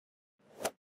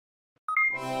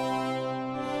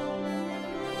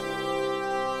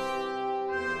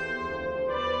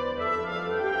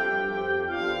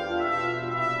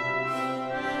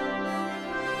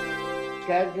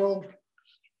schedule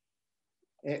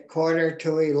at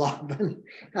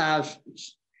 10:45.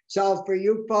 So for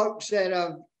you folks that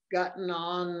have gotten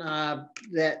on,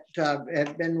 that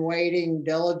have been waiting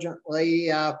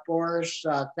diligently for us,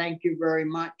 thank you very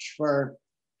much for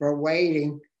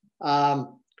waiting.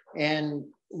 And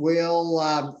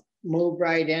we'll move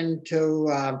right into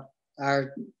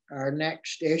our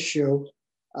next issue.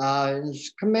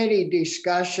 It's committee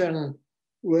discussion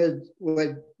with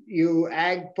you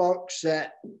ag folks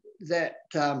that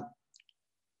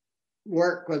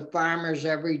work with farmers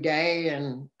every day,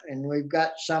 and we've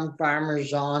got some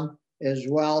farmers on as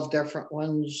well, different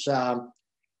ones.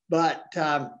 But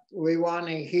we want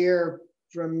to hear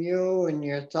from you and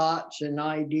your thoughts and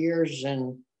ideas,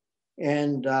 and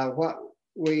what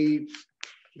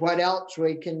else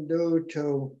we can do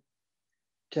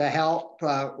to help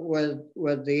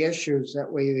with the issues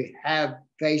that we have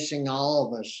facing all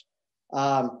of us.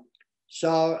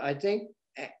 So I think,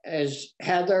 as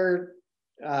Heather,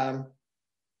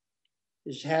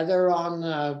 is Heather on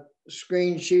the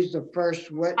screen? She's the first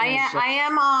witness. I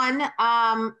am on.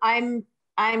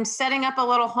 I'm setting up a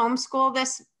little homeschool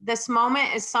this moment.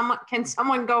 Can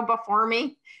someone go before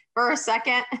me for a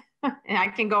second? And I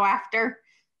can go after.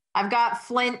 I've got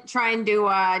Flint trying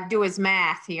to do his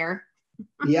math here.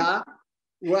 Yeah,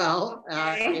 well,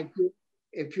 Okay.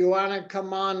 if you want to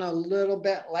come on a little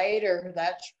bit later,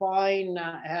 that's fine,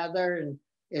 Heather. And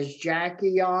is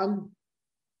Jackie on?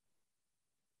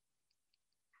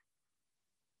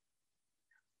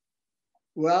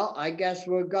 Well, I guess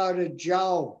we'll go to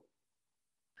Joe.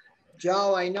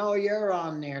 Joe, I know you're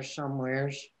on there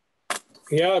somewheres.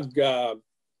 Yeah,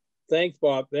 thanks,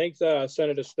 Bob. Thanks,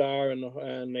 Senator Starr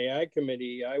and the Ag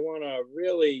Committee. I want to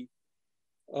really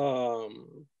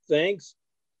thank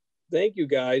you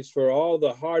guys for all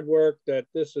the hard work that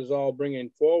this is all bringing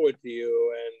forward to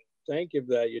you, and thank you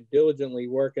that you're diligently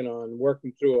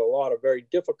working through a lot of very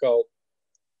difficult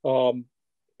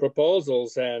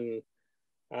proposals. And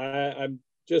I'm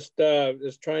just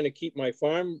trying to keep my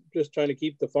farm,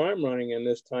 keep the farm running in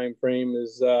this time frame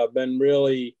has been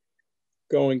really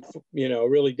going,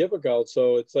 really difficult.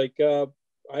 So it's like,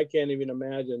 I can't even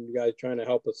imagine you guys trying to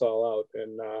help us all out,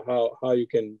 and how you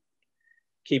can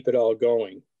keep it all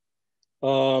going.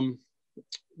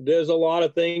 There's a lot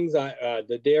of things.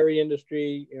 The dairy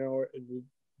industry,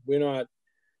 we're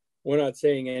not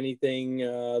saying anything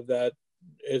that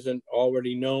isn't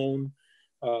already known.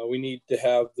 We need to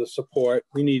have the support.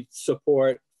 We need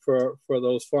support for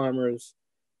those farmers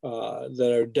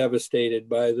that are devastated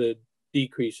by the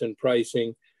decrease in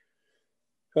pricing.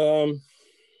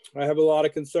 I have a lot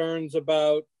of concerns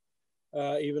about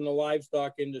even the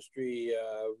livestock industry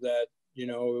that,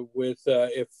 with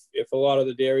if a lot of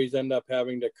the dairies end up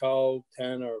having to cull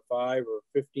 10 or 5 or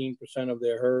 15% of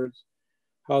their herds,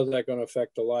 how's that going to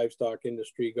affect the livestock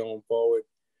industry going forward?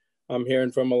 I'm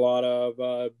hearing from a lot of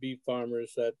beef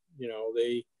farmers that,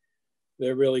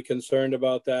 they're really concerned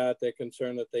about that. They're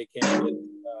concerned that they can't get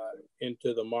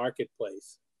into the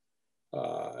marketplace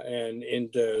and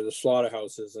into the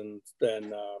slaughterhouses and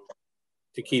then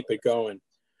to keep it going.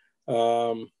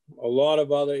 A lot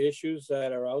of other issues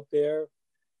that are out there.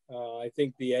 I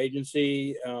think the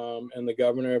agency and the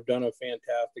governor have done a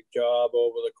fantastic job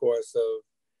over the course of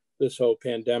this whole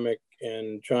pandemic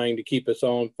and trying to keep us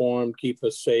all informed, keep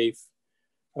us safe.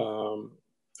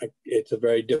 It's a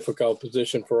very difficult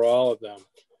position for all of them.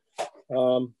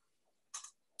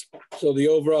 So the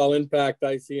overall impact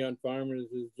I see on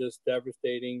farmers is just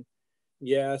devastating.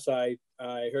 Yes, I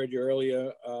heard you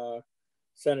earlier,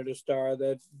 Senator Starr,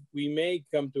 that we may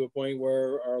come to a point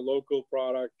where our local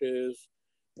product is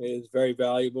very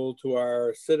valuable to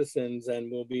our citizens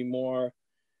and will be more,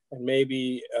 and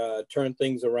maybe turn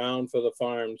things around for the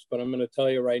farms. But I'm going to tell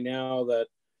you right now that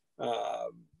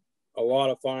a lot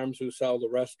of farms who sell to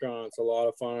restaurants, a lot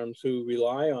of farms who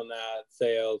rely on that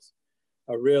sales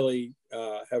are really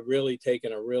have really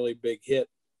taken a really big hit.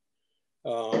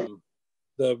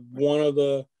 The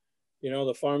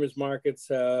farmers markets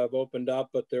have opened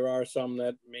up, but there are some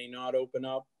that may not open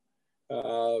up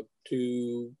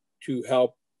to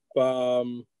help for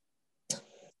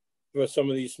some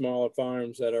of these smaller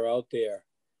farms that are out there.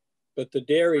 But the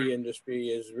dairy industry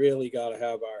has really got to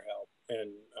have our help.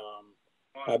 And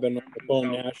I've been on the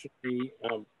phone nationally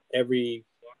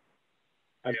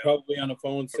I'm probably on the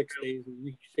phone 6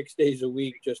 days a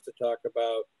week just to talk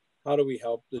about how do we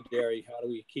help the dairy? How do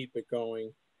we keep it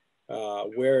going?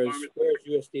 Where is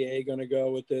USDA going to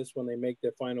go with this when they make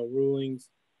their final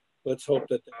rulings? Let's hope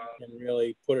that they can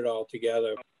really put it all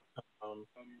together.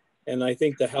 And I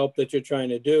think the help that you're trying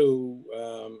to do,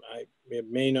 it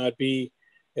may not be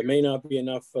It may not be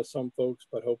enough for some folks,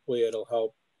 but hopefully it'll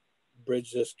help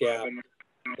bridge this gap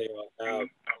they all have.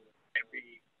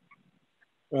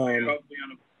 Hopefully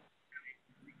on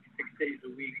 6 days a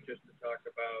week, just to talk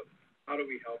about how do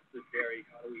we help the dairy,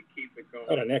 how do we keep it going.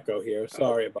 Got an echo here.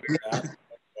 Sorry about that.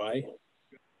 Why?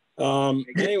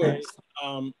 Anyways,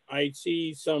 I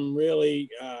see some really,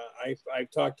 I've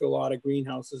talked to a lot of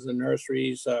greenhouses and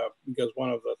nurseries because one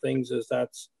of the things is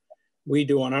we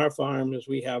do on our farm is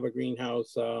we have a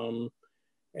greenhouse.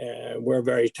 And we're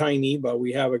very tiny, but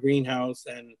we have a greenhouse,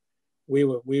 and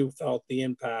we felt the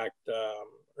impact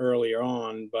earlier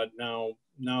on, but now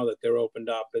that they're opened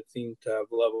up, it seems to have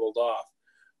leveled off.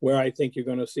 Where I think you're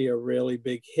going to see a really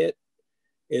big hit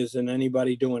is in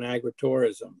anybody doing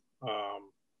agritourism.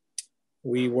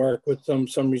 We work with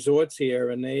some resorts here,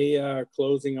 and they are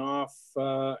closing off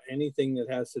anything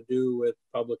that has to do with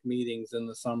public meetings in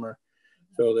the summer.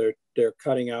 So they're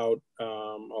cutting out a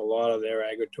lot of their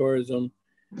agritourism,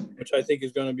 which I think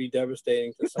is going to be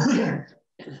devastating to some.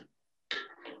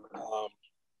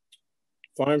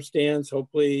 Farm stands,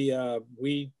 hopefully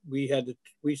we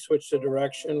switched the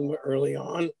direction early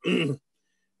on and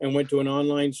went to an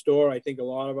online store. I think a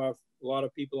lot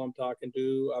of people I'm talking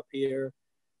to up here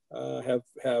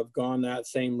have gone that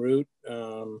same route.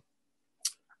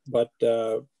 But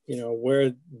you know,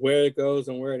 where it goes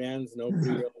and where it ends, nobody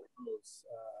really knows.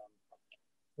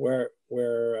 We're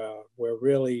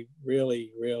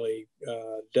really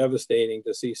devastating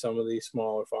to see some of these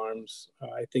smaller farms.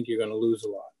 I think you're going to lose a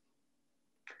lot.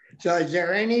 So is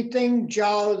there anything,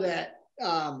 Joe, that,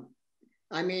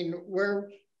 I mean, we're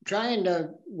trying to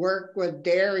work with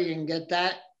dairy and get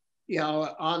that, you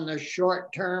know, on the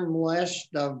short-term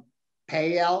list of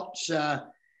payouts.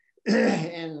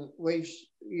 And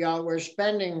we're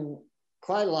spending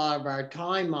quite a lot of our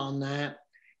time on that.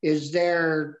 Is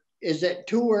it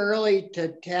too early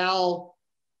to tell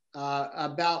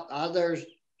about other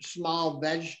small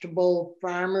vegetable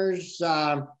farmers,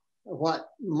 what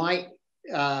might,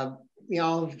 you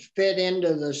know, fit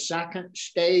into the second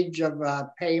stage of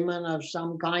a payment of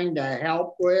some kind to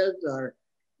help with, or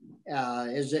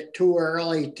is it too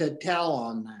early to tell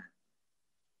on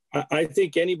that? I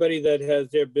think anybody that has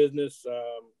their business,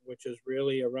 which is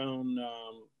really around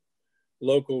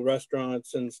local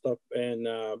restaurants and stuff, and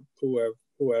who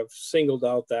have singled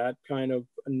out that kind of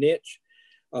a niche,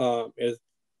 is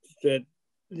that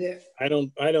I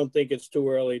don't think it's too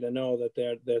early to know that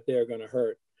they're going to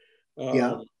hurt.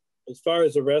 Yeah. As far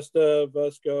as the rest of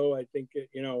us go, I think,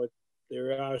 you know,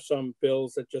 there are some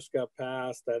bills that just got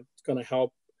passed that's going to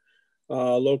help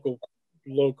local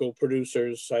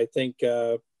producers, I think,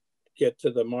 get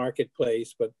to the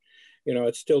marketplace. But, you know,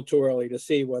 it's still too early to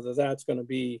see whether that's going to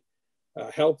be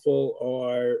helpful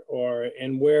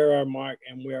and where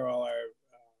all our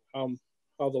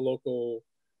how the local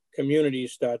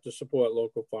communities start to support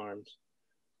local farms.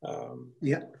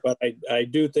 Yeah. But I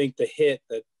do think the hit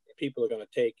that people are going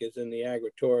to take is in the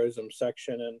agritourism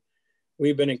section, and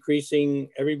we've been increasing.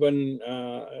 Everyone,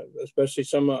 especially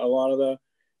a lot of the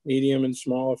medium and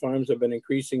smaller farms, have been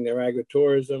increasing their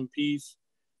agritourism piece.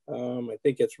 I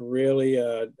think it's really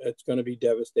it's going to be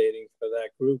devastating for that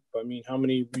group. I mean, how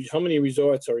many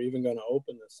resorts are even going to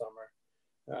open this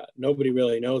summer? Nobody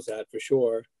really knows that for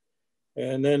sure.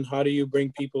 And then how do you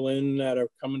bring people in that are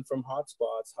coming from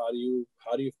hotspots? How do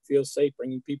you feel safe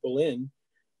bringing people in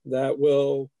that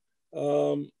will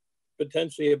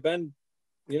potentially have been,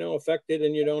 you know, affected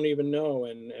and you don't even know?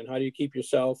 And how do you keep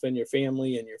yourself and your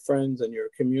family and your friends and your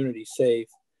community safe?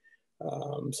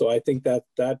 So I think that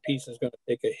piece is going to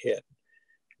take a hit.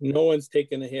 No one's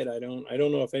taken a hit. I don't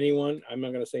know if anyone, I'm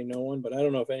not going to say no one, but I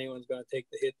don't know if anyone's going to take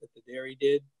the hit that the dairy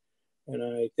did. And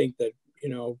I think that, you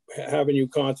know, having you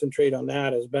concentrate on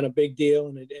that has been a big deal,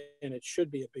 and it should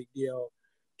be a big deal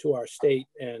to our state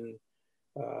and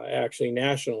actually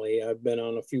nationally. I've been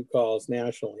on a few calls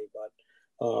nationally, but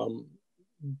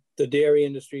the dairy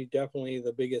industry is definitely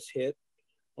the biggest hit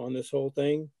on this whole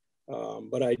thing.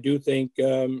 But I do think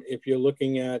if you're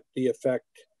looking at the effect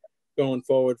going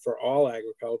forward for all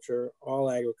agriculture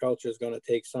is going to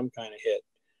take some kind of hit.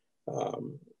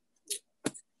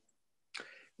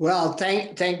 Well,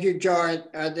 thank you, Joe.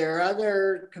 Are there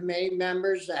other committee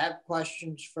members that have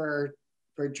questions for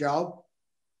Joe?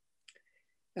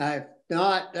 If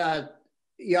not,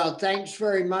 thanks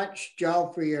very much,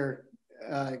 Joe, for your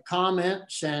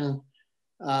comments, and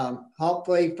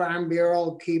hopefully Farm Bureau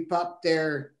will keep up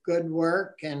their good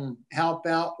work and help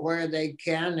out where they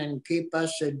can and keep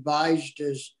us advised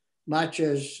as much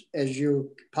as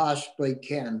you possibly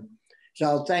can.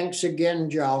 So thanks again,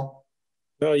 Joe.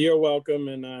 Well, you're welcome,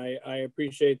 and I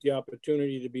appreciate the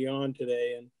opportunity to be on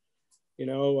today. And, you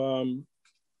know,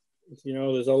 you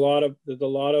know, there's a lot of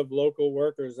local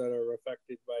workers that are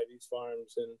affected by these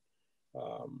farms, and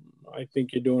I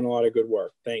think you're doing a lot of good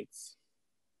work. Thanks.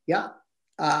 Yeah.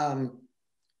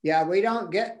 Yeah, we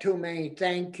don't get too many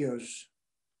thank yous.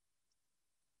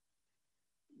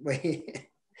 Well,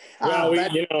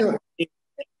 you know,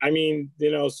 I mean,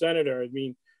 you know, Senator, I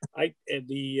mean,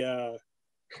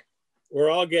 we're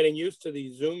all getting used to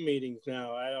these Zoom meetings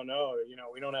now. I don't know, you know,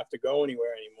 we don't have to go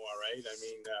anywhere anymore, right? I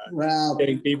mean, well,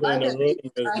 getting people in the room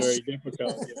is very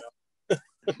difficult, you know.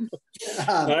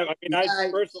 I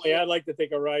mean, personally, I'd like to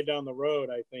take a ride down the road,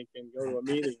 I think, and go to a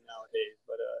meeting nowadays,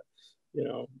 but, you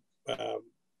know,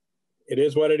 it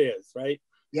is what it is, right?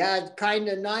 Yeah, it's kind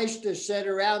of nice to sit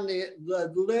around the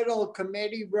little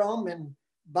committee room and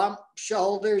bump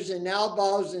shoulders and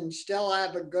elbows and still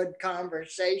have a good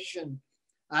conversation.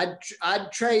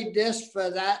 I'd trade this for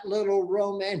that little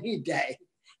room any day.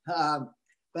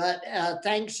 But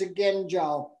thanks again,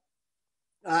 Joe.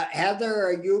 Heather,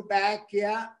 are you back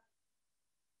yet?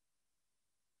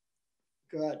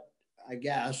 Good, I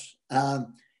guess. How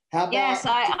about? Yes,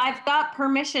 I've got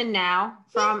permission now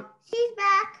from. She's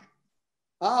back.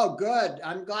 Oh, good.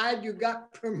 I'm glad you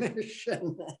got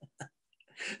permission.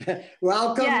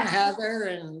 Welcome, Yes. Heather,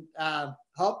 and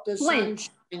hope the sun's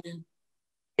shining.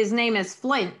 His name is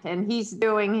Flint, and he's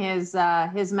doing his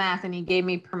math, and he gave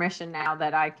me permission now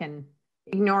that I can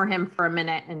ignore him for a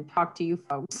minute and talk to you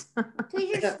folks. Because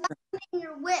you're slapping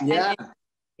your whip. Yeah.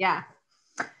 Yeah.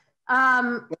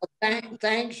 Well,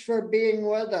 thanks for being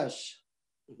with us.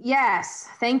 Yes,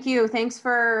 thank you. Thanks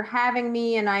for having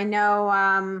me. And I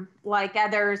know, like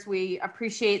others, we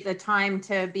appreciate the time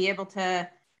to be able to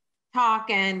talk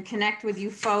and connect with you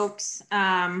folks.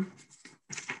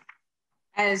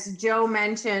 As Joe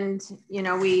mentioned, you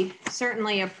know, we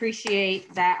certainly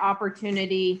appreciate that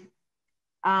opportunity.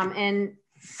 And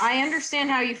I understand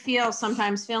how you feel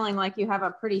sometimes, feeling like you have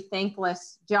a pretty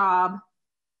thankless job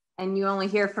and you only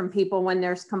hear from people when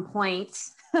there's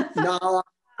complaints. No,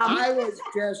 I was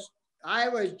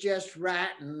just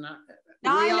ratting.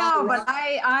 I know, but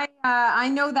I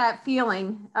know that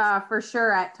feeling for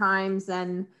sure at times,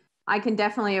 and I can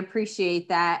definitely appreciate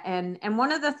that. And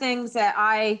one of the things that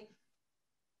I,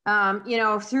 you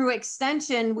know, through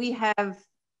extension, we have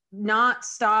not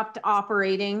stopped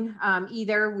operating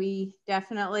either. We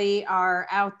definitely are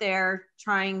out there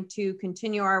trying to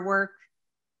continue our work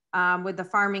with the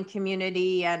farming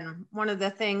community. And one of the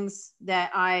things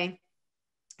that I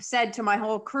said to my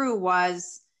whole crew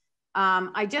was,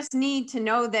 I just need to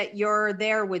know that you're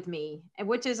there with me,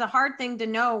 which is a hard thing to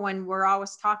know when we're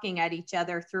always talking at each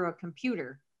other through a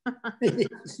computer.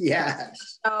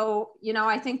 Yes. So, you know,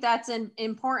 I think that's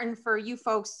important for you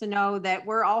folks to know that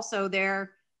we're also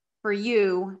there for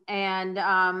you, and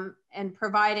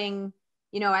providing,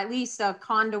 you know, at least a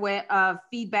conduit of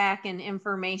feedback and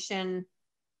information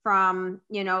from,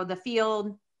 you know, the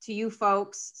field to you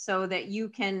folks so that you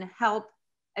can help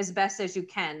as best as you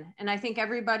can. And I think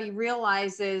everybody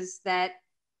realizes that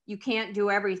you can't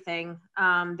do everything.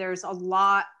 There's a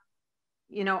lot,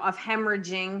 you know, of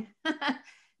hemorrhaging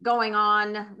going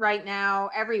on right now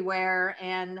everywhere,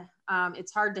 and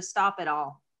it's hard to stop it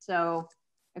all. So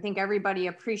I think everybody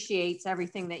appreciates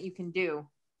everything that you can do.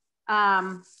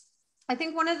 I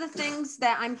think one of the things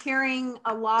that I'm hearing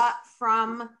a lot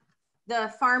from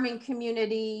the farming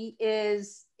community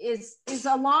is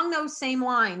along those same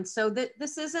lines. So that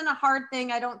this isn't a hard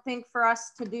thing, I don't think, for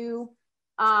us to do.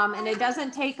 And it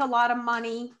doesn't take a lot of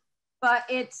money, but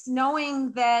it's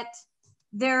knowing that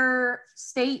their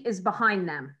state is behind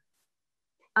them.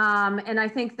 And I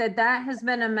think that that has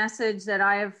been a message that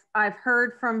I've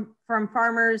heard from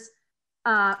farmers.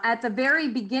 At the very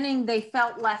beginning, they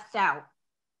felt left out.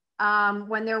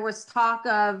 When there was talk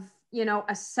of, you know,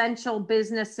 essential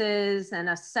businesses and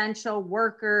essential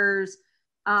workers,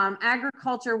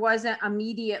 agriculture wasn't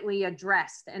immediately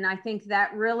addressed. And I think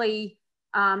that really,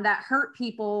 that hurt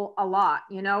people a lot.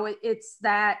 You know, it's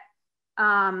that,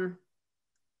 you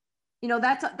know,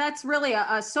 that's really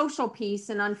a social piece.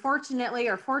 And unfortunately,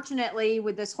 or fortunately,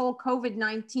 with this whole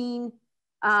COVID-19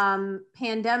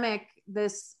 pandemic,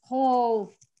 this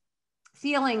whole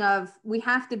feeling of we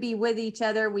have to be with each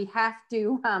other, we have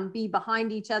to be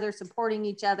behind each other, supporting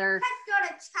each other.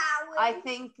 I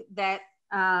think that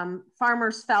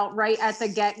farmers felt right at the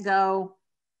get-go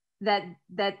that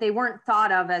they weren't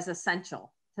thought of as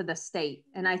essential to the state.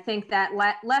 And I think that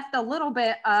left a little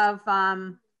bit of,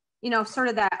 you know, sort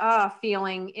of that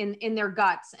feeling in their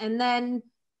guts. And then,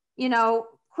 you know,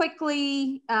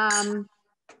 quickly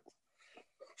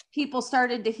people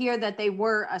started to hear that they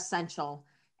were essential.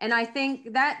 And I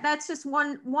think that that's just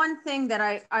one thing that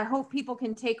I hope people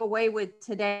can take away with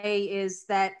today, is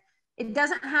that it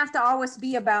doesn't have to always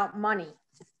be about money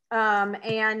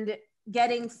and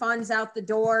getting funds out the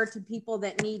door to people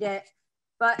that need it,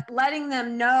 but letting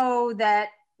them know that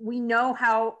we know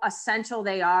how essential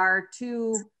they are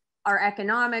to our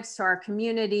economics, to our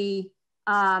community,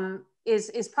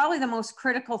 is probably the most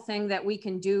critical thing that we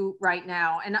can do right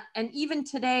now. And even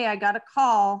today, I got a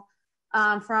call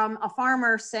from a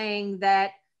farmer saying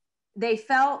that they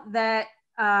felt that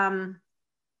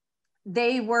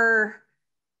they were,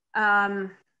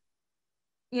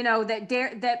 you know,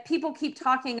 that people keep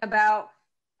talking about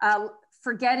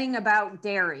forgetting about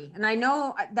dairy. And I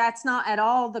know that's not at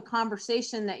all the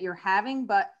conversation that you're having,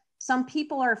 but some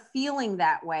people are feeling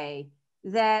that way,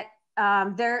 that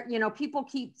they're, you know, people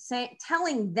keep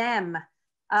telling them,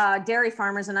 dairy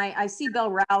farmers, and I see Bill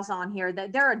Rouse on here,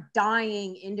 that they're a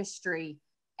dying industry.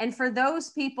 And for those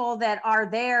people that are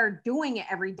there doing it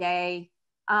every day,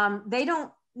 they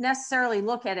don't necessarily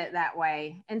look at it that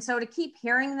way. And so to keep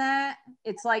hearing that,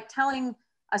 it's like telling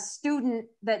a student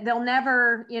that they'll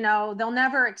never, you know, they'll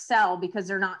never excel because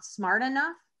they're not smart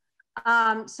enough.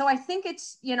 So I think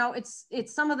it's, you know, it's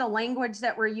some of the language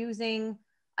that we're using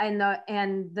and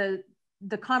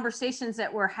the conversations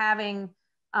that we're having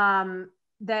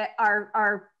that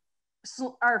are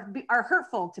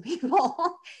hurtful to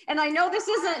people. And I know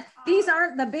these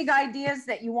aren't the big ideas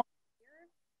that you want to hear,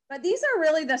 but these are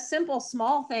really the simple,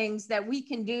 small things that we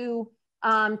can do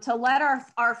to let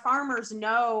our farmers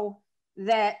know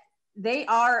that they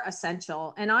are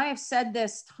essential. And I have said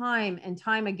this time and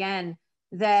time again,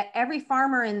 that every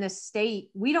farmer in this state,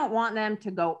 we don't want them to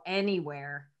go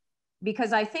anywhere,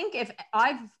 because I think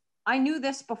I knew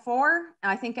this before,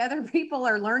 I think other people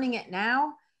are learning it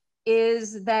now,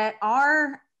 is that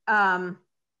our,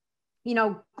 you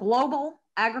know, global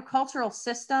agricultural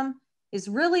system is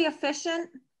really efficient,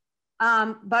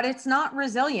 but it's not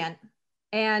resilient,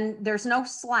 and there's no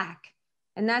slack.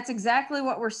 And that's exactly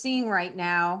what we're seeing right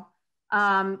now,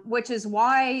 which is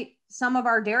why some of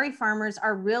our dairy farmers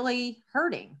are really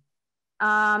hurting.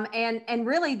 And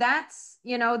really that's,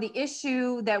 you know, the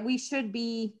issue that we should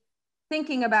be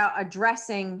thinking about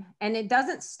addressing. And it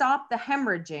doesn't stop the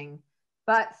hemorrhaging,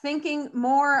 but thinking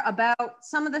more about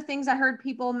some of the things I heard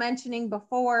people mentioning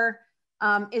before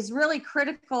is really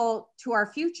critical to our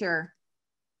future.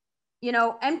 You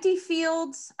know, empty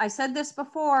fields, I said this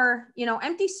before, you know,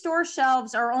 empty store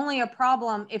shelves are only a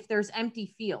problem if there's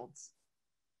empty fields.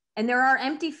 And there are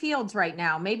empty fields right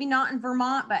now, maybe not in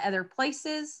Vermont, but other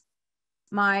places.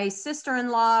 My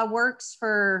sister-in-law works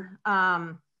for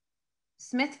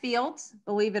Smithfields,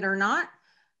 believe it or not,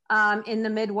 in the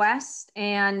Midwest.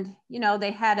 And, you know, they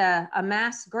had a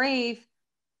mass grave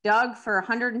dug for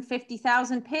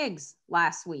 150,000 pigs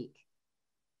last week.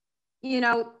 You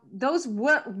know, those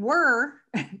were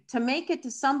to make it to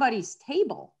somebody's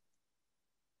table.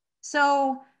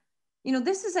 So, you know,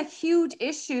 this is a huge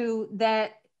issue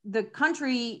that the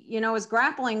country, you know, is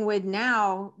grappling with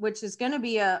now, which is going to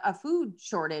be a food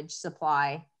shortage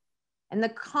supply. And the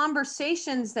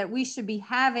conversations that we should be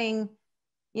having,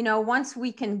 you know, once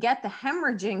we can get the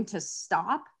hemorrhaging to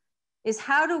stop, is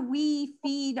how do we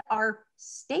feed our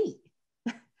state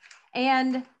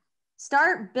and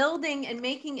start building and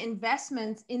making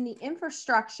investments in the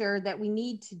infrastructure that we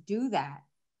need to do that,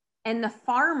 and the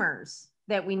farmers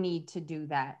that we need to do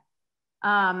that.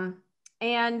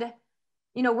 And,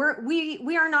 you know,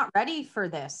 we are not ready for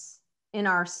this in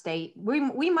our state.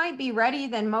 We might be ready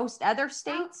than most other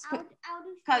states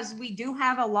because we do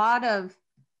have a lot of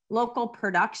local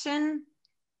production,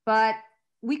 but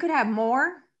we could have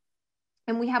more.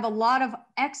 And we have a lot of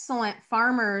excellent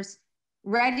farmers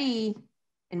ready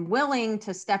and willing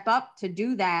to step up to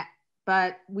do that,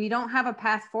 but we don't have a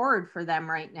path forward for them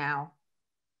right now.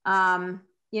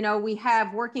 You know, we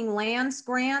have working lands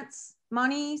grants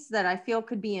monies that I feel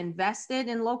could be invested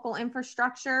in local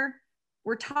infrastructure.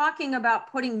 We're talking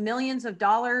about putting millions of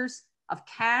dollars of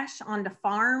cash onto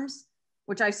farms,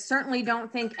 which I certainly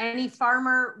don't think any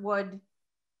farmer would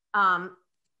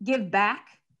give back.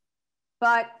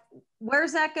 But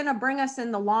where's that going to bring us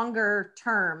in the longer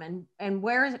term? And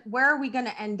where are we going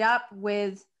to end up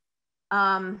with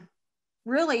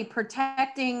really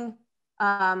protecting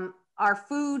our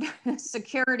food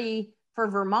security for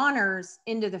Vermonters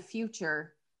into the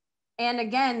future? And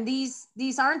again,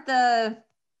 these aren't the,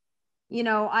 you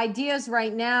know, ideas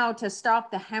right now to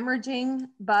stop the hemorrhaging,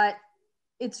 but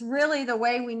it's really the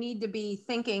way we need to be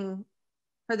thinking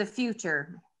for the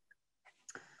future.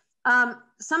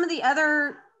 Some of the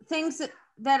other things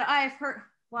that I've heard,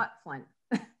 what, Flint?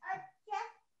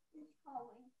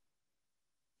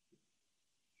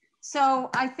 So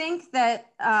I think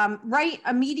that right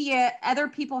immediate, other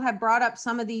people have brought up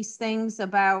some of these things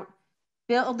about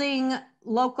building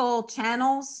local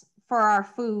channels for our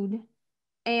food.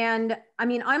 And I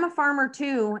mean, I'm a farmer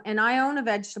too, and I own a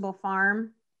vegetable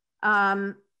farm.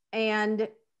 And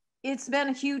it's been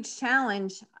a huge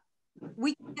challenge.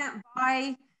 We can't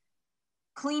buy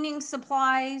cleaning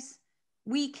supplies.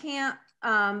 We can't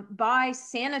buy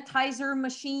sanitizer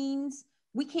machines.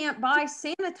 We can't buy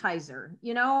sanitizer.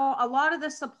 You know, a lot of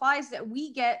the supplies that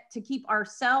we get to keep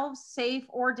ourselves safe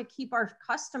or to keep our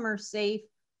customers safe,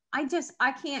 I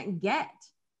can't get.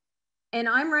 And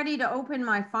I'm ready to open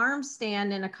my farm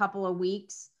stand in a couple of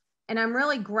weeks. And I'm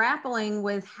really grappling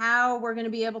with how we're going to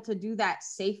be able to do that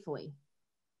safely.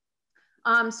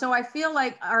 So I feel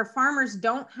like our farmers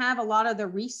don't have a lot of the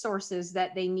resources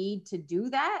that they need to do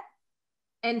that,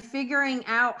 and figuring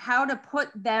out how to put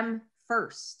them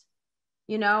first.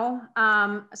 You know,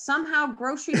 somehow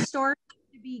grocery stores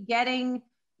need to be getting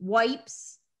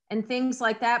wipes and things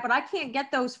like that, but I can't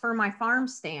get those for my farm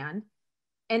stand.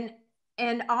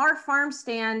 And our farm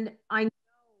stand, I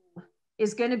know,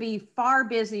 is going to be far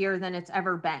busier than it's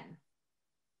ever been.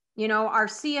 You know, our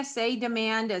CSA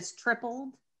demand has tripled.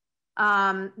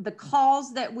 The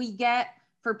calls that we get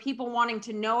for people wanting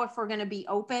to know if we're going to be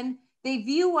open, they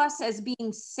view us as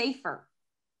being safer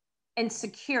and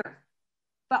secure.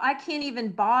 But I can't even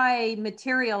buy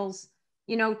materials,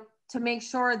 you know, to make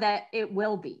sure that it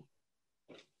will be.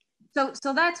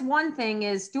 So that's one thing,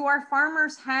 is, do our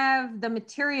farmers have the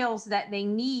materials that they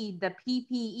need, the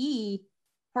PPE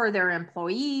for their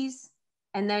employees?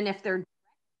 And then if they're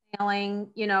selling,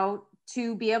 you know,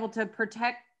 to be able to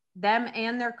protect them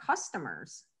and their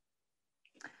customers.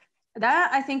 That,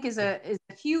 I think, is a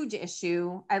huge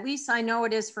issue. At least I know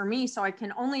it is for me. So I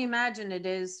can only imagine it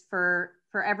is for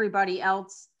everybody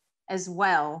else as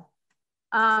well.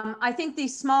 I think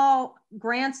these small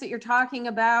grants that you're talking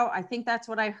about, I think that's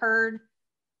what I heard.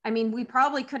 I mean, we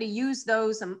probably could have used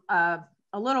those a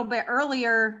little bit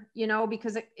earlier, you know,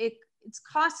 because it's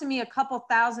costing me a couple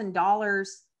 $1,000s,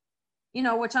 you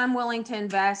know, which I'm willing to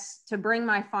invest to bring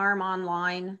my farm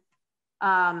online.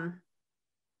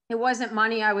 It wasn't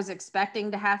money I was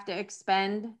expecting to have to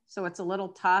expend, so it's a little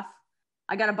tough.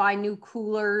 I got to buy new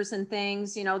coolers and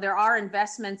things. You know, there are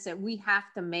investments that we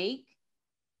have to make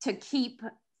to keep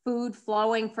food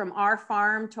flowing from our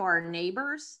farm to our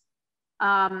neighbors.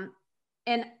 And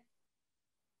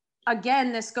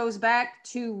again, this goes back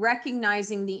to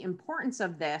recognizing the importance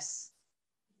of this.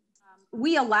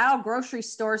 We allow grocery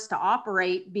stores to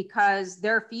operate because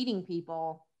they're feeding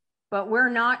people, but we're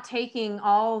not taking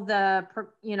all the,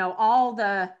 you know,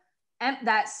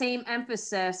 that same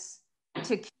emphasis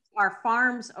to keep our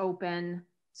farms open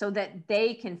so that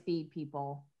they can feed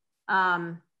people.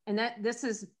 And this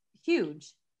is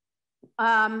huge.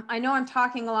 I know I'm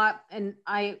talking a lot, and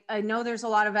I know there's a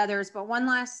lot of others, but one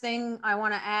last thing I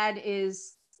want to add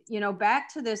is, you know,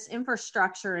 back to this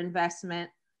infrastructure investment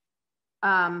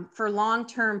for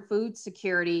long-term food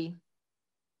security.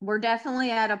 We're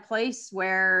definitely at a place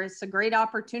where it's a great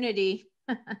opportunity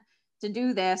to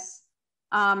do this.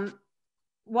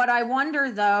 What I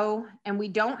wonder, though, and we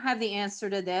don't have the answer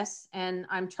to this, and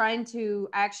I'm trying to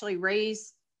actually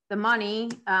raise the money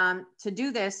to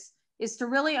do this, is to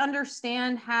really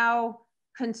understand how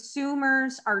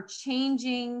consumers are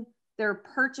changing their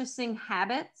purchasing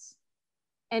habits,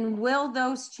 and will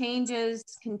those changes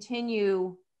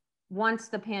continue once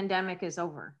the pandemic is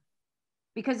over?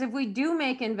 Because if we do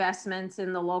make investments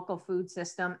in the local food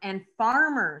system, and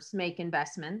farmers make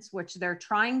investments, which they're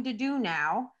trying to do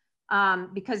now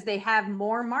because they have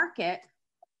more market,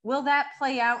 will that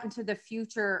play out into the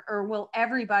future, or will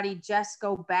everybody just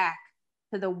go back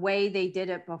to the way they did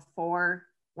it before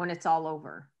when it's all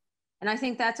over? And I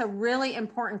think that's a really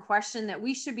important question that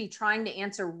we should be trying to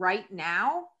answer right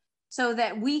now, so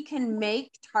that we can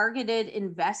make targeted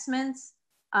investments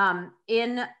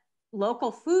in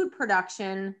local food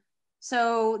production,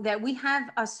 so that we have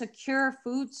a secure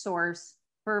food source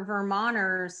for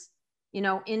Vermonters, you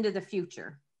know, into the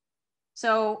future.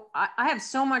 So I have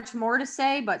so much more to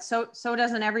say, but so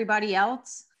doesn't everybody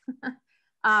else.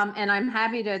 And I'm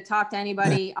happy to talk to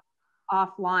anybody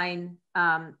offline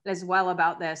as well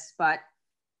about this, but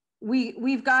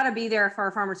we've got to be there for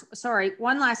our farmers. Sorry,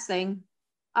 one last thing.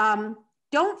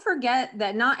 Don't forget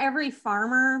that not every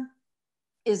farmer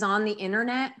is on the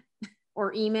internet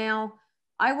or email.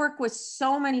 I work with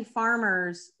so many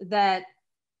farmers that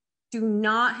do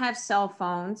not have cell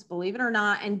phones, believe it or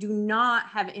not, and do not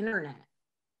have internet.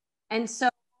 And so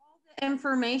all the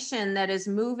information that is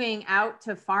moving out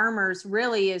to farmers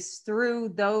really is through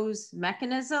those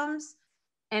mechanisms,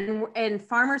 and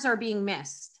farmers are being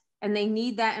missed, and they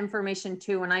need that information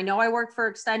too. And I know I work for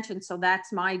Extension, so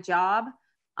that's my job.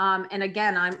 And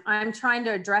again, I'm trying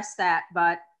to address that,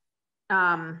 but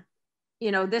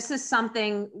you know, this is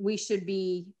something we should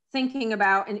be thinking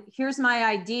about. And here's my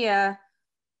idea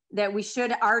that we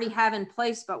should already have in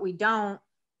place, but we don't,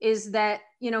 is that,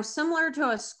 you know, similar to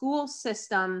a school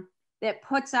system that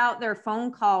puts out their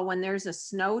phone call when there's a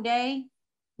snow day,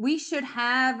 we should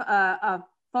have a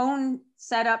phone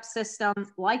setup system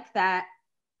like that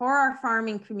for our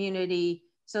farming community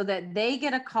so that they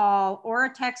get a call or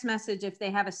a text message if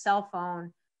they have a cell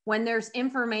phone when there's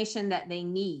information that they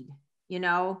need. You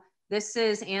know, this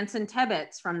is Anson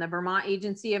Tebbets from the Vermont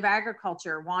Agency of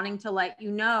Agriculture wanting to let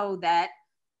you know that,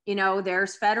 you know,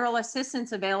 there's federal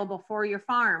assistance available for your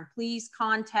farm. Please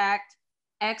contact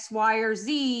X, Y, or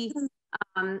Z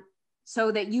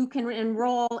so that you can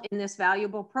enroll in this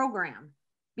valuable program.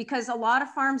 Because a lot of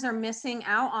farms are missing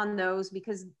out on those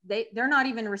because they're not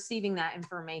even receiving that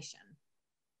information.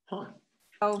 Huh.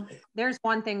 So there's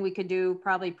one thing we could do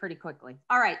probably pretty quickly.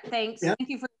 All right, thanks. Yeah. Thank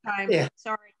you for your time. Yeah.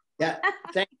 Sorry. Yeah,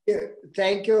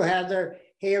 thank you, Heather.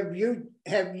 Hey,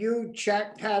 have you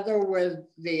checked, Heather, with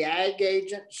the ag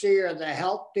agency or the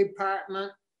health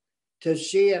department to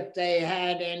see if they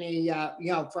had any,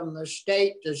 you know, from the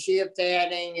state to see if they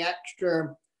had any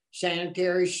extra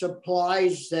sanitary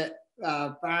supplies that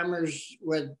farmers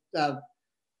with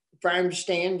farm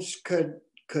stands could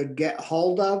get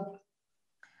hold of?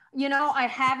 You know, I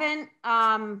haven't.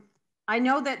 I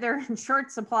know that they're in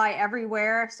short supply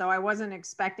everywhere, so I wasn't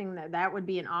expecting that would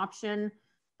be an option.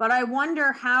 But I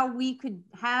wonder how we could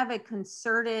have a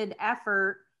concerted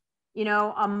effort, you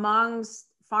know, amongst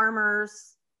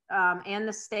farmers and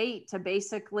the state to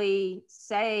basically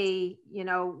say, you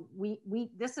know,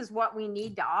 this is what we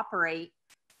need to operate.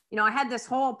 You know, I had this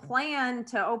whole plan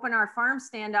to open our farm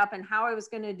stand up and how I was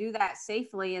going to do that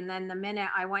safely. And then the minute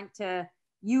I went to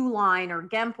Uline or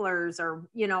Gempler's or,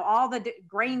 you know, all the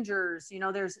Grangers, you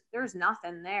know, there's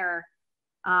nothing there.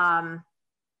 And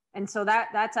so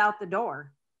that's out the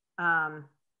door. So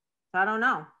I don't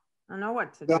know. I don't know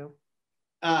what to do.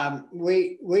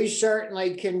 We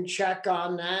certainly can check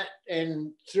on that,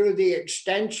 and through the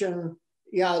extension,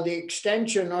 you know, the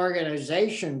extension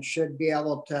organization should be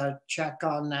able to check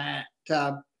on that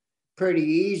pretty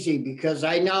easy, because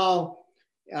I know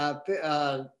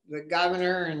the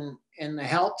governor and the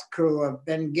health crew have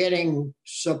been getting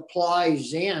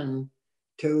supplies in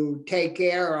to take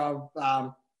care of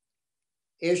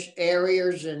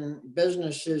areas and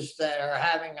businesses that are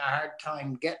having a hard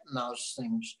time getting those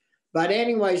things. But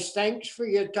anyways, thanks for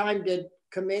your time. Did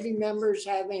committee members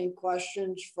have any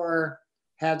questions for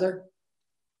Heather?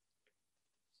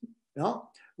 No?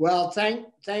 Well,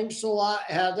 thanks a lot,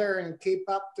 Heather, and keep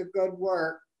up the good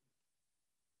work.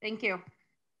 Thank you.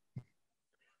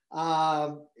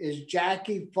 Is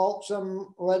Jackie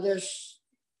Folsom with us?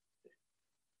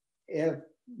 If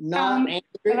not, Andrew.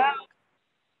 Hello?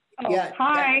 Oh, yeah.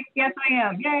 Hi. Yes, I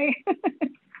am. Yay.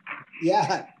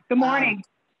 Yeah. Good morning.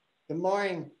 Good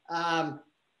morning.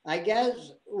 I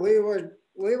guess we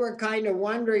were kind of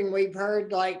wondering, we've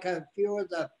heard like a few of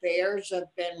the fairs have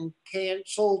been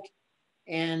canceled,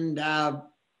 and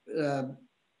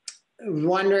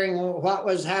wondering what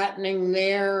was happening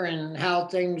there and how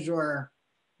things were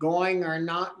going or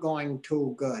not going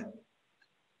too good.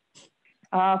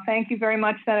 Thank you very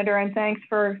much, Senator, and thanks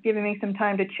for giving me some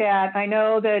time to chat. I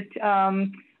know that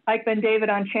Ike Ben David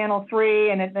on Channel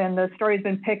 3 and the story's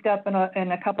been picked up in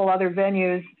a couple other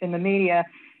venues in the media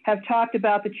have talked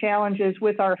about the challenges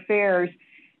with our fairs.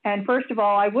 And first of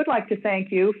all, I would like to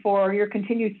thank you for your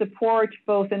continued support,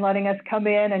 both in letting us come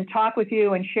in and talk with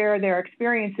you and share their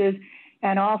experiences,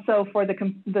 and also for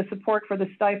the support for the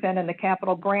stipend and the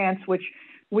capital grants, which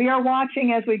we are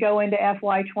watching as we go into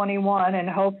FY21 and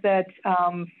hope that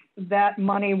that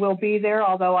money will be there,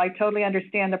 although I totally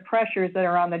understand the pressures that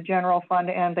are on the general fund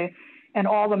and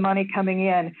all the money coming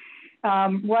in.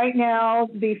 Right now,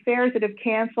 the fairs that have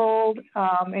canceled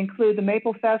include the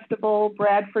Maple Festival,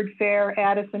 Bradford Fair,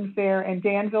 Addison Fair, and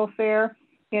Danville Fair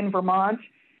in Vermont.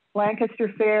 Lancaster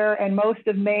Fair and most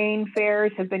of Maine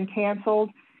fairs have been canceled.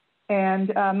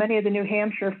 And many of the New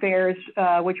Hampshire fairs,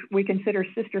 which we consider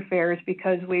sister fairs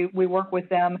because we work with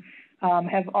them,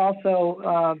 have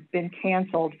also been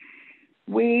canceled.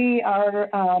 We are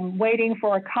waiting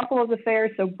for a couple of the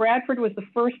fairs. So Bradford was the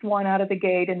first one out of the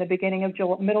gate in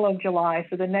the middle of July.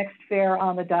 So the next fair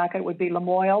on the docket would be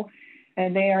Lamoille,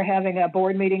 and they are having a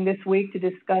board meeting this week to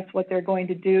discuss what they're going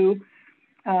to do.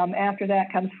 After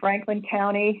that comes Franklin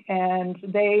County, and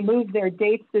they moved their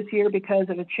dates this year because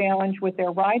of a challenge with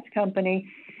their rides company.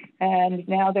 And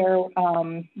now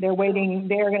they're waiting.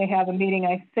 They're going to have a meeting,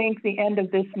 I think, the end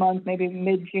of this month, maybe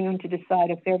mid-June, to decide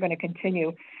if they're going to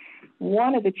continue.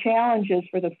 One of the challenges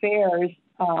for the fairs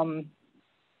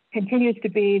continues to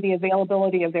be the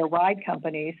availability of their ride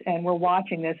companies, and we're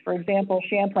watching this. For example,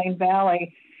 Champlain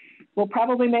Valley will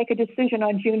probably make a decision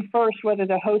on June 1st whether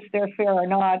to host their fair or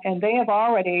not, and they have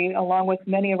already, along with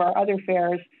many of our other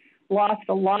fairs, lost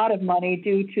a lot of money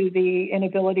due to the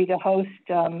inability to host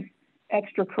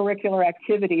extracurricular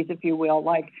activities, if you will,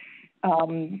 like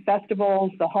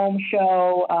festivals, the home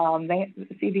show.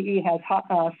 CVE has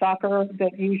soccer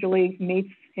that usually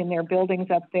meets in their buildings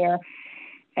up there.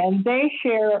 And they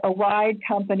share a ride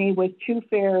company with two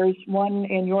fairs, one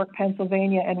in York,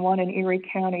 Pennsylvania, and one in Erie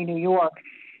County, New York.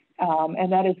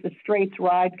 And that is the Straits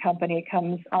Ride Company. It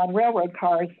comes on railroad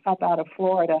cars up out of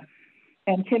Florida.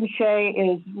 And Tim Shea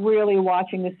is really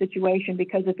watching the situation,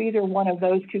 because if either one of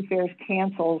those two fairs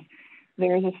cancels,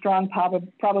 there's a strong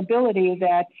probability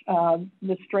that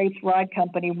the Straits Ride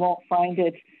Company won't find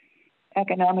it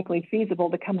economically feasible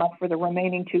to come up for the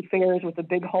remaining two fairs with a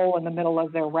big hole in the middle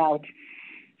of their route.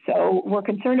 So we're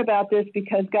concerned about this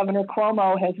because Governor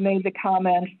Cuomo has made the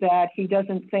comment that he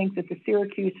doesn't think that the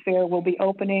Syracuse Fair will be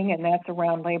opening, and that's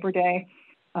around Labor Day.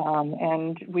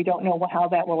 And we don't know how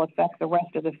that will affect the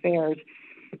rest of the fairs.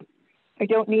 I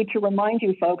don't need to remind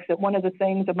you folks that one of the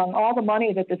things, among all the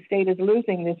money that the state is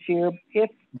losing this year,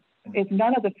 if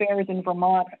none of the fairs in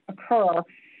Vermont occur,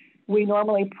 we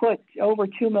normally put over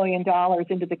 $2 million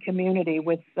into the community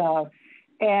with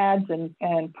ads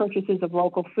and purchases of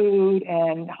local food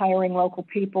and hiring local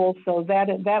people. So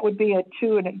that would be a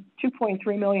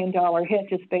 $2.3 million hit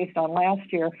just based on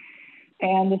last year.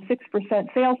 And the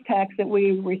 6% sales tax that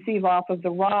we receive off of the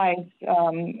rides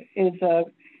is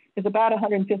about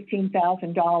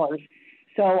 $115,000.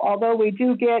 So although we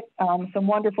do get some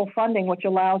wonderful funding, which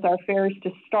allows our fairs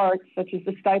to start, such as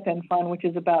the stipend fund, which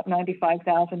is about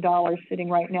 $95,000 sitting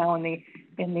right now in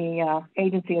the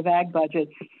Agency of Ag budget,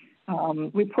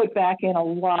 we put back in a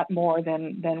lot more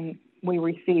than we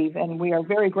receive, and we are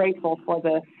very grateful for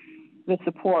the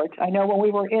support. I know when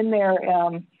we were in there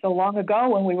so long ago,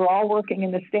 when we were all working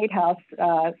in the State House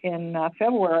in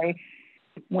February,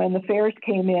 when the fairs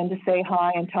came in to say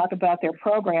hi and talk about their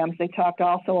programs, they talked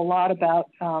also a lot about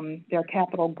their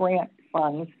capital grant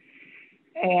funds.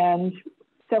 And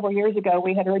several years ago,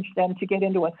 we had urged them to get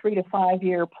into a 3 to 5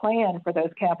 year plan for those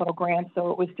capital grants.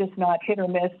 So it was just not hit or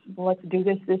miss. Let's do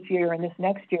this year and this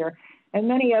next year. And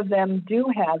many of them do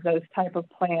have those type of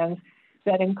plans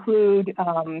that include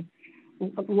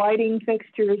lighting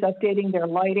fixtures, updating their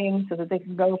lighting so that they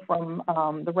can go from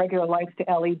the regular lights to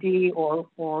LED,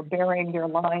 or burying their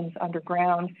lines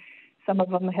underground. Some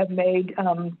of them have made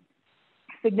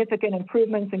significant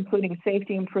improvements, including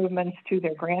safety improvements to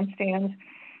their grandstands.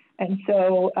 And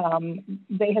so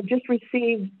they have just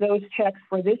received those checks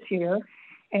for this year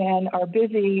and are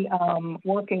busy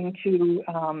working to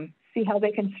see how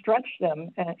they can stretch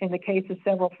them in the case of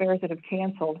several fairs that have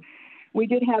canceled. We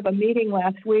did have a meeting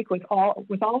last week with all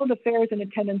of the fairs in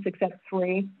attendance except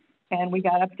 3, and we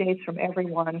got updates from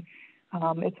everyone.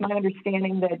 It's my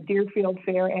understanding that Deerfield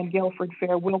Fair and Guilford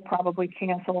Fair will probably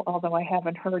cancel, although I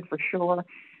haven't heard for sure,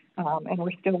 and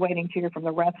we're still waiting to hear from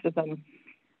the rest of them.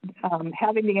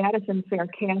 Having the Addison Fair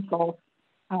cancel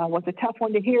was a tough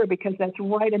one to hear, because that's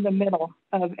right in the middle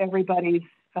of everybody's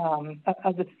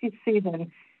of the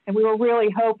season. And we were really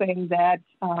hoping that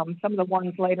some of the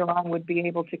ones later on would be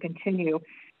able to continue,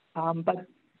 but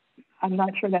I'm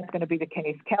not sure that's going to be the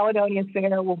case. Caledonia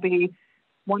Fair will be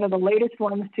one of the latest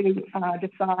ones to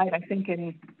decide, I think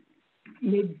in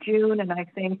mid-June, and I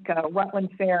think Rutland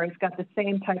Fair has got the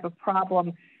same type of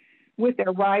problem with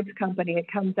their rides company.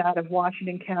 It comes out of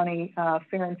Washington County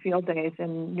Fair and Field Days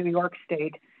in New York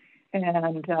State,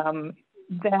 and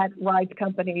that rides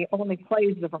company only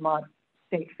plays the Vermont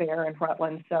State Fair in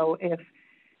Rutland. So if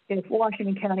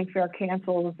Washington County Fair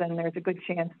cancels, then there's a good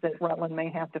chance that Rutland may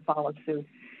have to follow suit.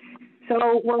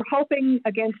 So we're hoping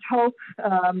against hope.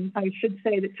 I should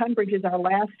say that Tunbridge is our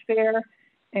last fair,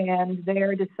 and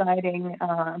they're deciding,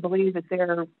 I believe, at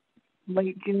their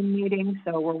late June meeting.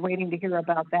 So we're waiting to hear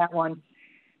about that one,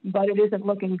 but it isn't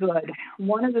looking good.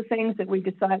 One of the things that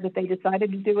they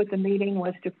decided to do at the meeting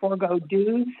was to forego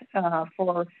dues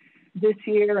for this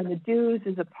year, and the dues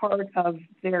is a part of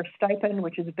their stipend,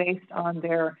 which is based on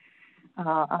their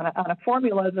on a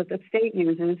formula that the state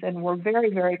uses. And we're very,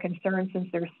 very concerned, since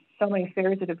there's so many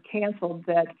fairs that have canceled,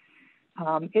 that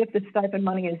if the stipend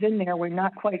money is in there, we're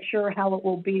not quite sure how it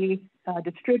will be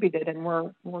distributed, and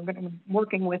we're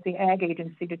working with the Ag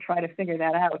Agency to try to figure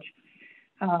that out.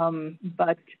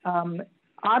 But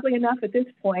oddly enough, at this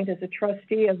point, as a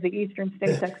trustee of the Eastern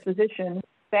States Exposition,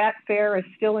 that fair is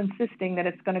still insisting that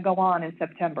it's going to go on in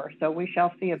September. So we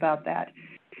shall see about that.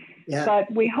 Yeah.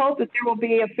 But we hope that there will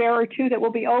be a fair or two that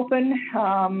will be open.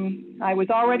 I was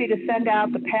all ready to send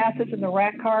out the passes and the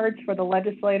rack cards for the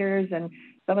legislators and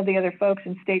some of the other folks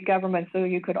in state government so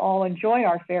you could all enjoy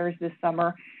our fairs this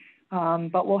summer.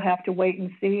 But we'll have to wait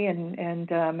and see, and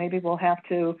maybe we'll have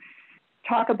to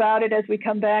talk about it as we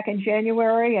come back in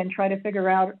January and try to figure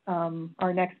out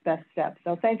our next best step.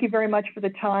 So thank you very much for the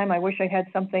time. I wish I had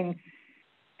something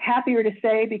happier to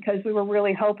say, because we were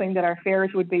really hoping that our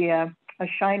fairs would be a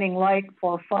shining light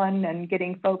for fun and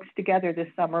getting folks together this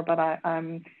summer, but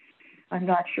I'm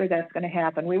not sure that's going to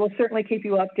happen. We will certainly keep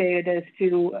you updated as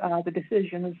to the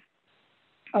decisions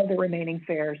of the remaining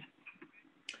fairs.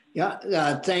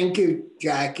 Yeah, thank you,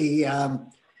 Jackie.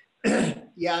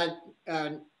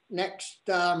 Next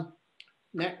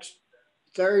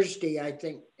Thursday, I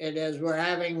think it is, we're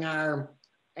having our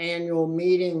annual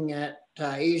meeting at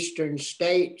Eastern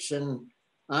States, and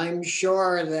I'm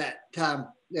sure that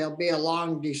there'll be a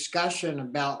long discussion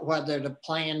about whether to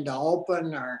plan to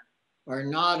open or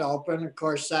not open. Of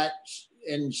course, that's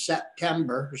in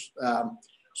September,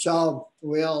 so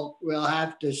we'll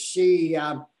have to see.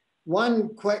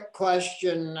 One quick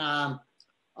question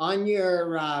on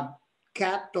your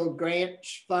capital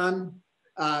grants fund.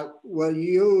 Will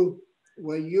you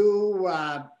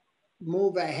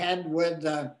move ahead with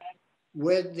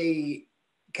the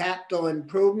capital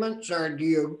improvements, or do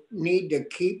you need to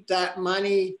keep that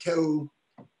money to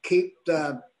keep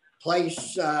the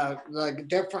place, the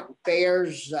different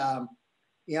fairs,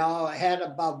 head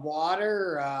above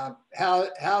water?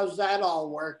 How's that all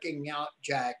working out,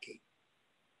 Jackie?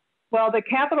 Well, the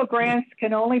capital grants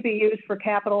can only be used for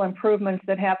capital improvements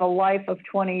that have a life of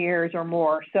 20 years or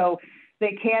more. So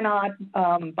they cannot,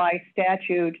 by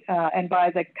statute and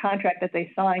by the contract that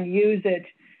they sign, use it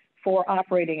for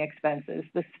operating expenses.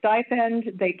 The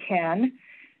stipend, they can.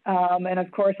 And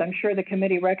of course, I'm sure the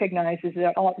committee recognizes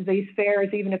that all these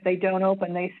fairs, even if they don't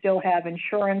open, they still have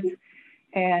insurance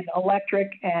and electric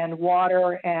and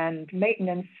water and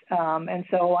maintenance. And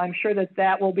so I'm sure that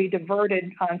that will be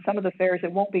diverted on some of the fairs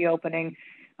that won't be opening,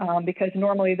 because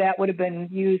normally that would have been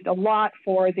used a lot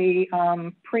for the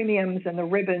premiums and the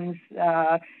ribbons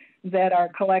that are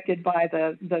collected by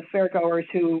the fairgoers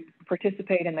who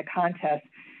participate in the contest.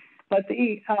 But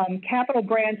the capital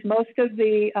grants, most of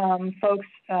the folks,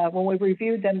 when we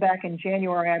reviewed them back in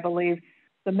January, I believe,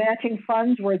 the matching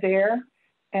funds were there,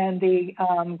 and the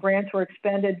grants were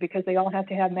expended because they all have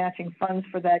to have matching funds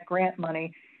for that grant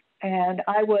money. And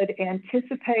I would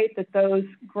anticipate that those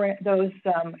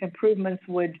improvements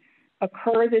would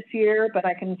occur this year, but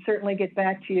I can certainly get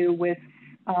back to you with,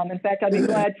 in fact, I'd be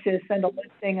glad to send a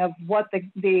listing of what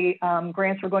the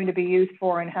grants are going to be used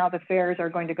for and how the fairs are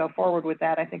going to go forward with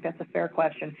that. I think that's a fair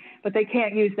question, but they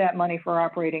can't use that money for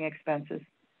operating expenses.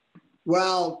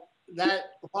 Well, that's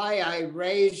why I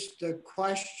raised the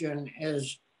question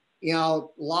is,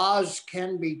 laws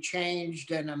can be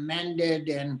changed and amended,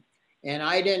 and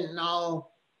I didn't know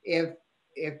if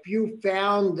you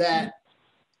found that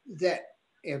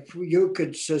if you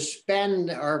could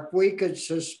suspend, or if we could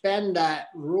suspend that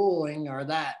ruling or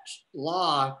that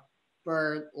law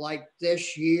for like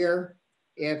this year,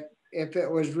 if it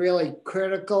was really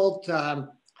critical to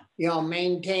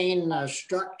maintain the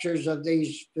structures of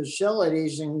these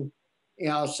facilities and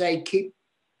say keep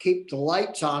the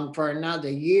lights on for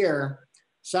another year.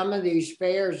 Some of these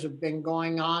fairs have been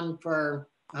going on for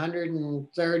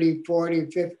 130,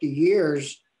 40, 50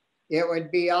 years. It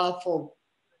would be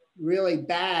really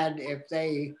bad if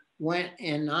they went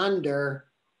in under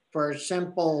for a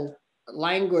simple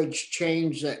language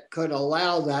change that could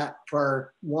allow that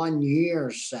for 1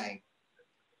 year's sake.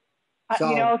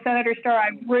 So, Senator Starr, I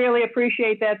really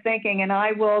appreciate that thinking, and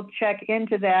I will check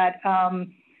into that.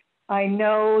 I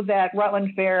know that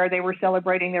Rutland Fair, they were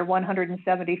celebrating their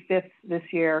 175th this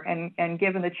year, and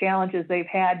given the challenges they've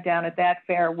had down at that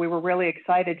fair, we were really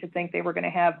excited to think they were going to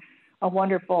have a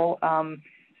wonderful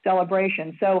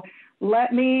celebration. So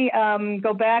let me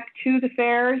go back to the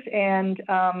fairs and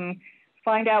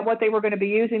find out what they were going to be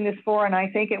using this for, and I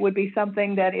think it would be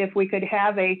something that if we could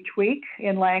have a tweak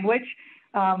in language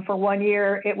for 1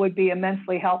 year, it would be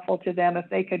immensely helpful to them if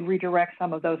they could redirect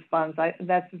some of those funds.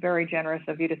 That's very generous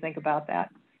of you to think about that.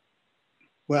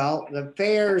 Well, the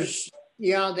fairs,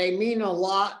 they mean a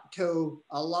lot to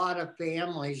a lot of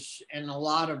families and a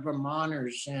lot of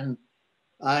Vermonters. And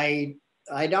I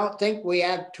don't think we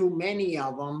have too many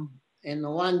of them. And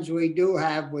the ones we do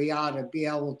have, we ought to be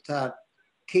able to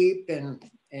keep.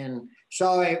 And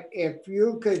so if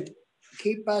you could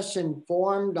keep us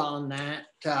informed on that,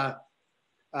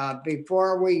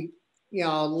 before we,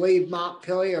 leave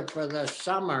Montpelier for the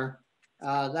summer,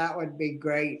 that would be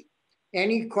great.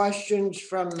 Any questions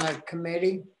from the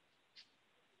committee?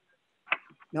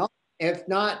 No, if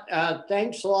not,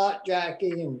 thanks a lot,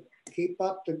 Jackie, and keep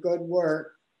up the good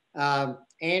work.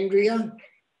 Andrea?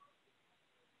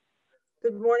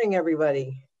 Good morning,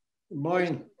 everybody. Good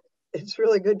morning. It's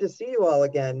really good to see you all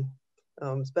again.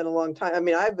 It's been a long time. I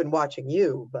mean, I've been watching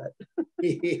you, but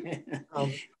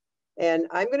and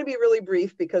I'm going to be really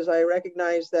brief because I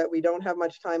recognize that we don't have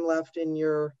much time left in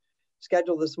your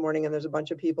schedule this morning, and there's a bunch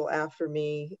of people after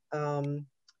me.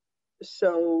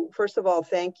 So first of all,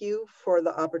 thank you for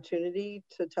the opportunity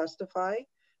to testify.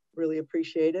 Really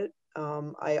appreciate it.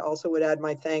 I also would add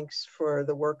my thanks for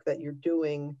the work that you're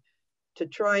doing to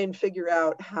try and figure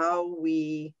out how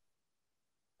we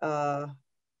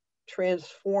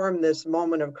transform this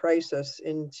moment of crisis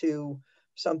into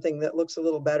something that looks a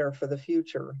little better for the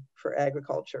future for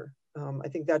agriculture. I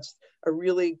think that's a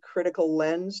really critical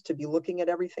lens to be looking at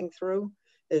everything through,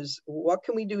 is what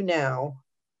can we do now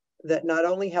that not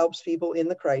only helps people in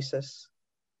the crisis,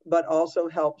 but also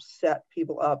helps set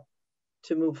people up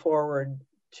to move forward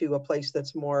to a place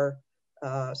that's more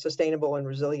sustainable and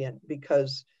resilient,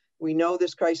 because we know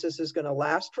this crisis is going to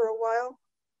last for a while.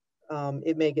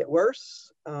 It may get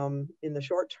worse in the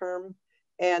short term,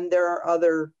 and there are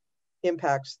other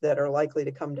impacts that are likely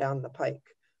to come down the pike.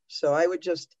 So I would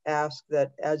just ask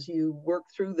that as you work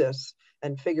through this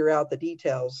and figure out the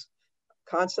details,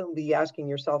 constantly be asking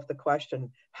yourself the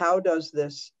question, how does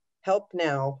this help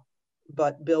now,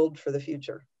 but build for the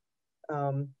future?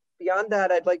 Beyond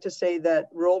that, I'd like to say that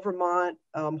rural Vermont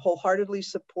wholeheartedly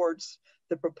supports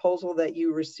the proposal that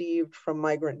you received from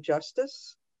Migrant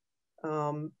Justice.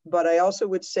 But I also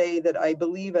would say that I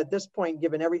believe at this point,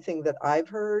 given everything that I've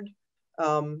heard,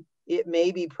 it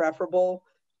may be preferable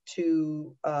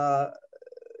to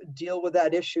deal with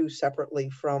that issue separately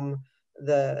from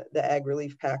the ag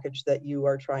relief package that you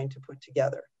are trying to put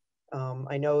together.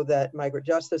 I know that Migrant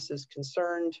Justice is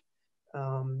concerned,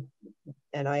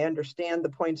 and I understand the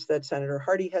points that Senator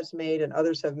Hardy has made and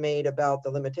others have made about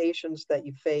the limitations that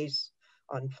you face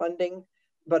on funding.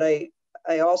 But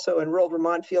I also, in rural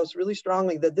Vermont, feels really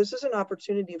strongly that this is an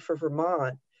opportunity for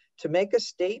Vermont to make a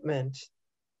statement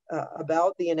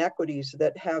about the inequities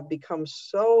that have become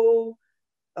so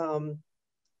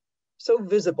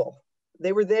visible.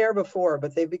 They were there before,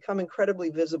 but they've become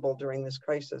incredibly visible during this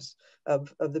crisis of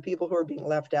the people who are being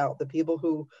left out, the people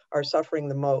who are suffering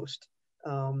the most.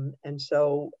 And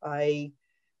so I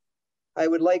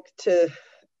would like to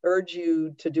urge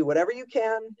you to do whatever you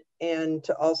can, and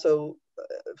to also,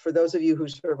 for those of you who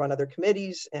serve on other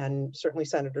committees, and certainly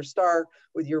Senator Starr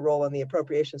with your role on the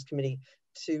Appropriations Committee,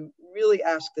 to really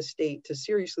ask the state to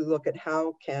seriously look at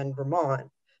how can Vermont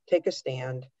take a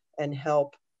stand and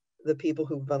help the people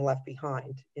who've been left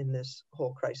behind in this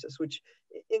whole crisis, which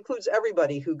includes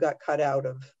everybody who got cut out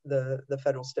of the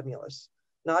federal stimulus,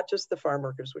 not just the farm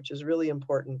workers, which is really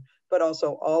important, but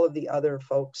also all of the other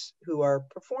folks who are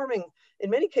performing, in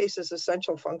many cases,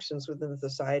 essential functions within the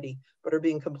society, but are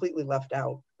being completely left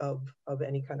out of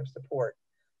any kind of support.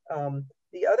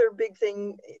 The other big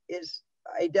thing is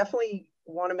I definitely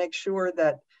want to make sure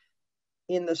that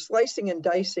in the slicing and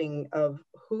dicing of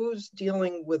who's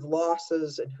dealing with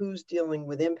losses and who's dealing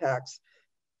with impacts,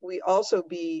 we also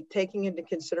be taking into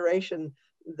consideration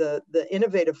the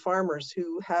innovative farmers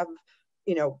who have,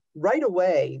 you know, right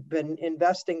away been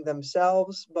investing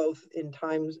themselves, both in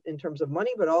terms of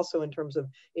money, but also in terms of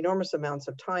enormous amounts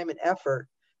of time and effort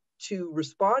to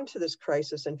respond to this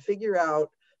crisis and figure out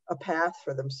a path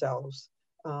for themselves.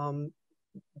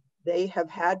 They have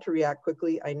had to react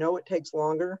quickly. I know it takes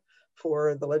longer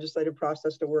for the legislative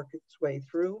process to work its way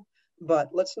through, but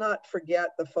let's not forget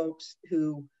the folks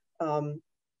who,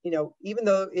 you know, even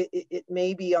though it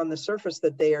may be on the surface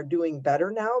that they are doing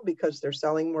better now because they're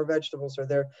selling more vegetables or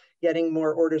they're getting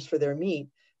more orders for their meat,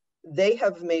 they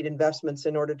have made investments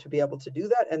in order to be able to do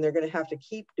that, and they're going to have to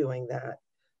keep doing that.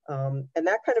 And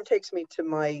that kind of takes me to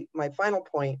my final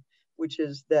point, which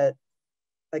is that,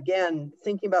 again,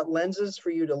 thinking about lenses for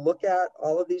you to look at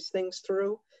all of these things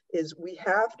through, is we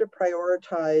have to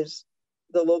prioritize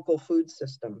the local food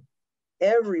system.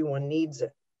 Everyone needs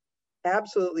it.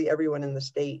 Absolutely everyone in the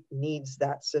state needs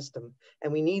that system.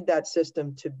 And we need that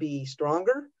system to be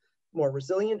stronger, more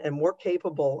resilient, and more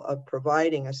capable of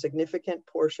providing a significant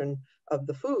portion of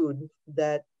the food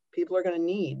that people are going to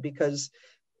need, because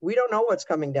we don't know what's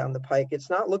coming down the pike. It's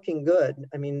not looking good.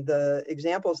 I mean, the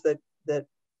examples that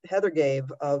Heather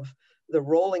gave of the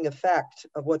rolling effect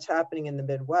of what's happening in the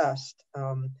Midwest,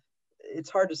 it's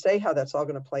hard to say how that's all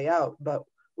going to play out, but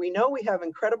we know we have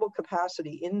incredible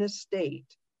capacity in this state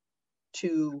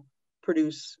to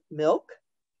produce milk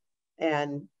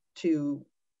and to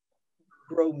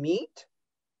grow meat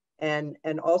and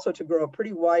also to grow a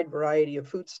pretty wide variety of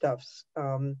foodstuffs.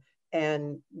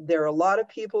 And there are a lot of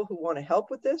people who want to help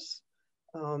with this.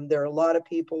 There are a lot of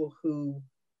people who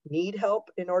need help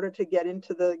in order to get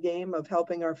into the game of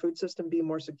helping our food system be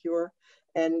more secure.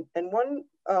 And one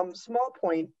small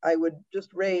point I would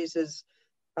just raise is,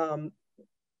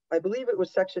 I believe it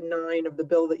was section 9 of the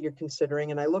bill that you're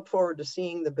considering, and I look forward to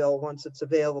seeing the bill once it's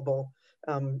available,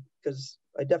 because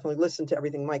I definitely listened to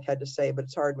everything Mike had to say, but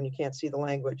it's hard when you can't see the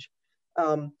language.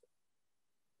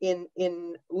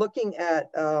 In looking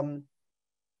at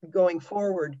going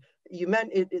forward, you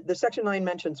meant the section 9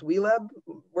 mentions WLEB,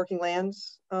 working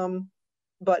lands,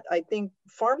 but I think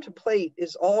Farm to Plate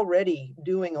is already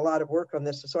doing a lot of work on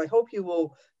this. So I hope you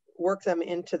will work them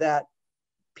into that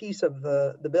piece of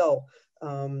the bill.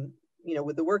 You know,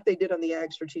 with the work they did on the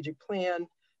Ag Strategic Plan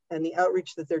and the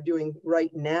outreach that they're doing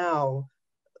right now,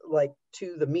 like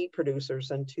to the meat producers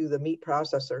and to the meat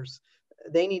processors,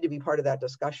 they need to be part of that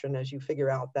discussion as you figure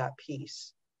out that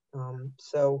piece.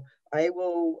 So I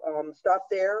will stop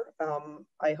there.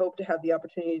 I hope to have the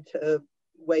opportunity to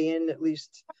weigh in at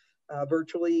least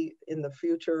virtually in the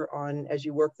future on as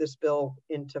you work this bill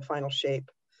into final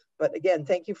shape. But again,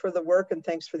 thank you for the work and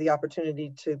thanks for the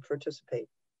opportunity to participate.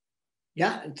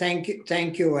 Yeah, thank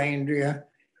you, Andrea.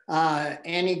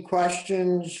 Any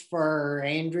questions for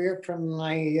Andrea from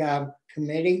the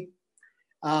committee?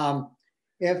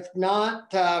 If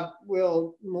not,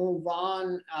 we'll move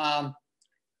on.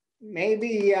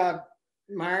 Maybe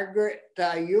Margaret,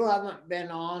 you haven't been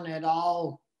on at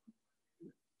all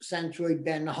since we've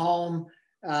been home.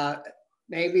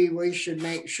 Maybe we should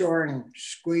make sure and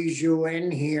squeeze you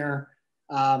in here.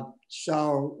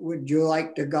 So would you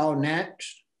like to go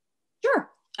next?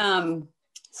 Sure.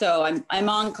 So I'm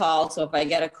on call. So if I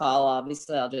get a call,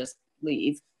 obviously I'll just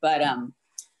leave. But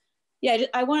yeah,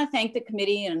 I want to thank the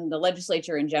committee and the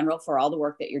legislature in general for all the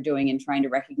work that you're doing in trying to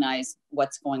recognize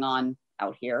what's going on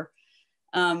out here.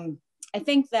 I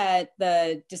think that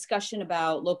the discussion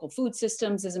about local food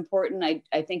systems is important.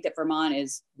 I think that Vermont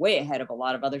is way ahead of a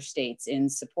lot of other states in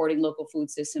supporting local food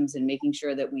systems and making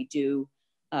sure that we do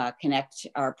connect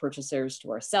our purchasers to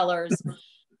our sellers.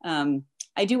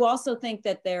 I do also think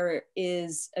that there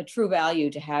is a true value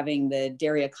to having the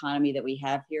dairy economy that we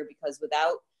have here, because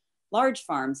without large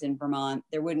farms in Vermont,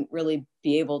 there wouldn't really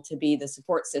be able to be the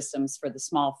support systems for the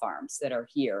small farms that are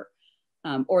here,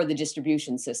 or the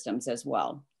distribution systems as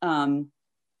well.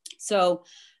 So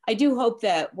I do hope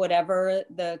that whatever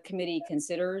the committee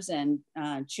considers and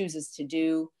chooses to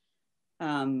do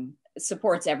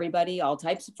supports everybody, all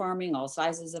types of farming, all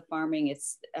sizes of farming.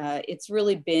 It's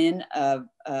really been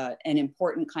an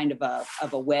important kind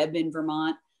of a web in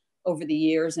Vermont over the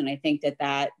years. And I think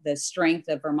that the strength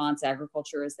of Vermont's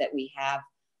agriculture is that we have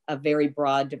a very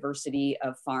broad diversity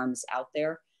of farms out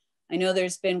there. I know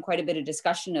there's been quite a bit of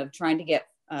discussion of trying to get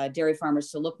dairy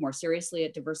farmers to look more seriously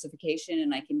at diversification.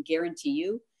 And I can guarantee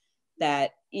you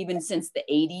that even since the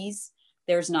 80s,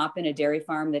 there's not been a dairy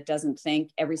farm that doesn't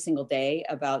think every single day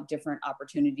about different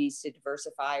opportunities to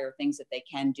diversify or things that they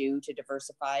can do to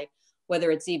diversify,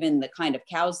 whether it's even the kind of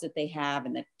cows that they have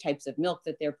and the types of milk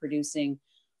that they're producing,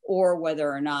 or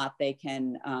whether or not they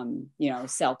can,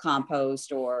 sell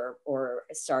compost or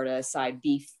start a side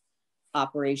beef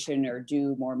operation or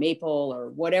do more maple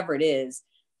or whatever it is.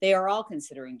 They are all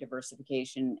considering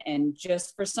diversification. And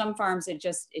just for some farms, it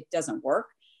doesn't work.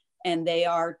 And they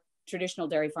are traditional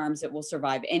dairy farms that will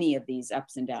survive any of these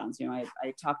ups and downs. You know,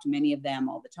 I talk to many of them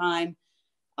all the time.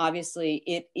 Obviously,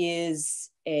 it is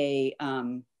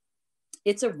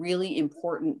it's a really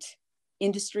important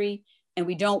industry, and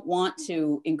we don't want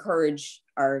to encourage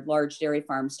our large dairy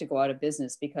farms to go out of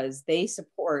business because they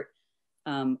support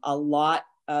a lot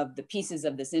of the pieces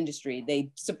of this industry.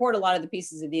 They support a lot of the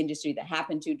pieces of the industry that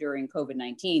happened to during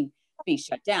COVID-19 be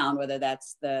shut down, whether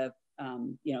that's the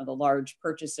large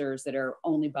purchasers that are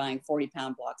only buying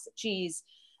 40-pound blocks of cheese,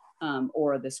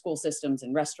 or the school systems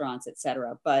and restaurants, et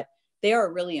cetera. But they are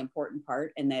a really important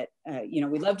part, and that,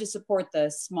 we love to support the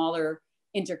smaller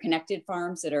interconnected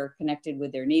farms that are connected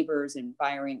with their neighbors and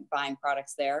buying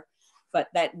products there, but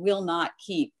that will not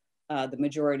keep the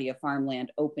majority of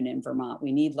farmland open in Vermont.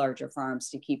 We need larger farms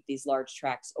to keep these large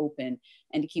tracts open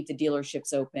and to keep the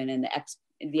dealerships open and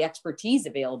the expertise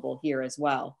available here as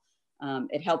well.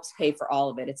 It helps pay for all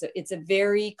of it. It's a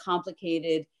very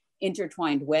complicated,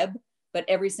 intertwined web, but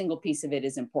every single piece of it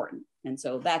is important. And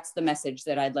so that's the message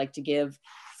that I'd like to give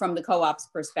from the co-op's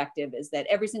perspective, is that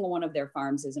every single one of their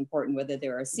farms is important, whether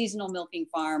they're a seasonal milking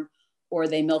farm or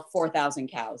they milk 4,000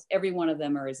 cows. Every one of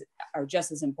them are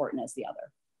just as important as the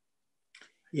other.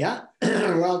 Yeah,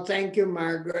 well, thank you,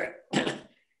 Margaret.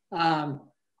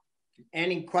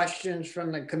 Any questions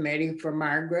from the committee for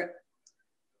Margaret?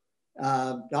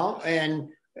 Don't, and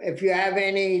if you have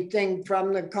anything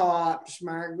from the co-ops,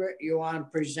 Margaret, you want to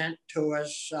present to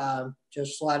us,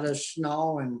 just let us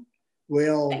know and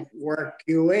we'll work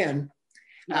you in.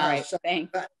 All right, so,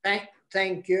 thanks.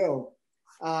 Thank you.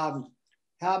 How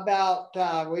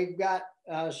about, we've got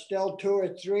still 2 or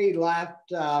 3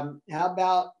 left. How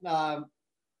about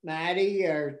Maddie,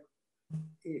 are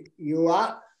you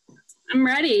up? I'm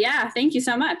ready. Yeah, thank you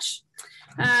so much.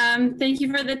 Thank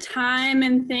you for the time,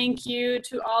 and thank you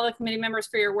to all the committee members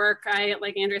for your work.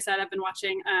 Like Andrea said, I've been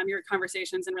watching your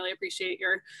conversations and really appreciate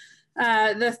your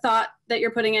the thought that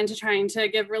you're putting into trying to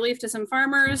give relief to some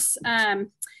farmers.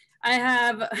 I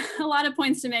have a lot of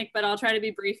points to make, but I'll try to be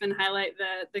brief and highlight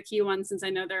the key ones since I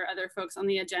know there are other folks on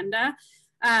the agenda.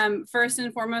 First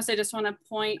and foremost, I just want to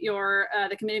point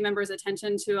the committee members'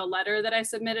 attention to a letter that I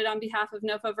submitted on behalf of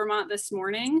NOFA Vermont this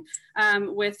morning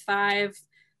with 5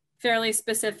 fairly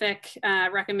specific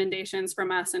recommendations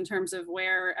from us in terms of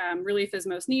where relief is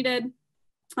most needed.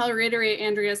 I'll reiterate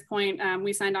Andrea's point.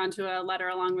 We signed on to a letter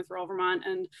along with Rural Vermont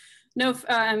and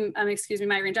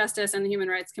Migrant Justice and the Human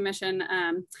Rights Commission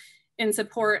in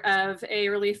support of a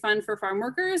relief fund for farm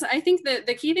workers. I think that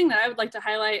the key thing that I would like to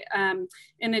highlight,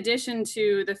 in addition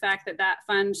to the fact that that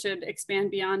fund should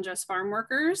expand beyond just farm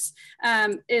workers,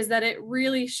 is that it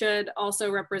really should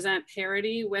also represent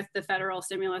parity with the federal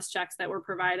stimulus checks that were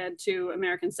provided to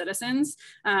American citizens.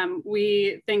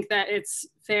 We think that it's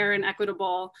fair and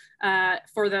equitable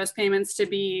for those payments to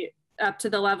be up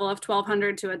to the level of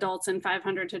 $1,200 to adults and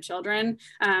 $500 to children,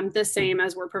 the same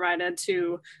as were provided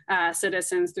to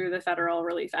citizens through the federal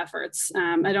relief efforts.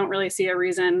 I don't really see a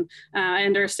reason. I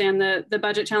understand the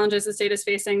budget challenges the state is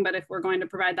facing, but if we're going to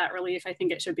provide that relief, I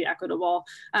think it should be equitable.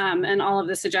 And all of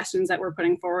the suggestions that we're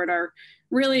putting forward are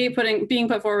really being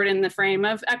put forward in the frame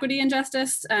of equity and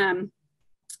justice.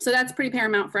 So that's pretty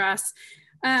paramount for us.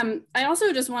 I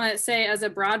also just want to say, as a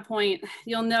broad point,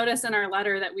 you'll notice in our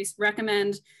letter that we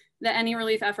recommend that any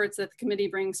relief efforts that the committee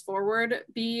brings forward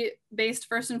be based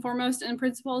first and foremost in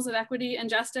principles of equity and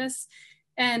justice.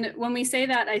 And when we say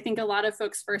that, I think a lot of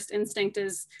folks' first instinct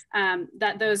is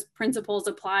that those principles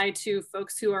apply to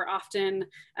folks who are often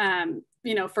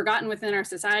forgotten within our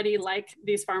society, like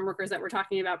these farm workers that we're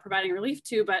talking about providing relief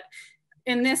to. But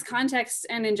in this context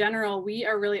and in general, we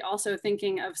are really also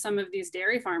thinking of some of these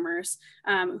dairy farmers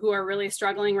who are really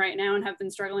struggling right now and have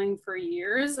been struggling for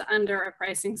years under a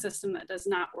pricing system that does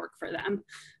not work for them.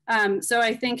 So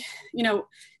I think,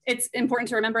 it's important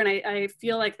to remember, and I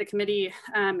feel like the committee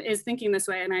is thinking this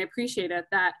way, and I appreciate it,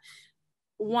 that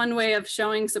one way of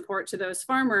showing support to those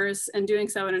farmers and doing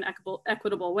so in an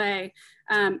equitable way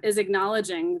is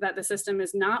acknowledging that the system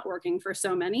is not working for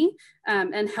so many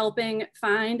and helping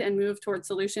find and move towards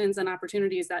solutions and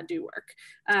opportunities that do work.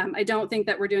 I don't think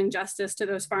that we're doing justice to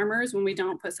those farmers when we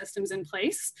don't put systems in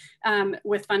place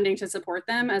with funding to support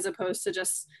them, as opposed to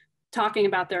just talking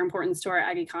about their importance to our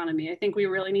ag economy. I think we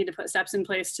really need to put steps in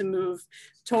place to move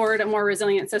toward a more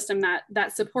resilient system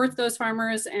that supports those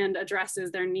farmers and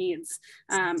addresses their needs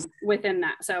within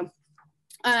that. So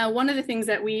one of the things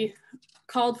that we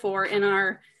called for in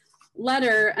our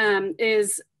letter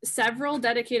is several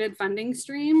dedicated funding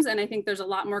streams. And I think there's a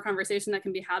lot more conversation that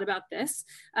can be had about this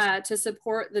to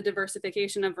support the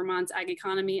diversification of Vermont's ag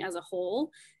economy as a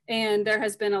whole. And there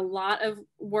has been a lot of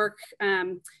work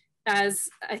as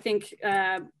I think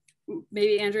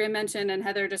maybe Andrea mentioned and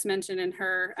Heather just mentioned in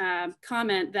her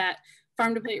comment, that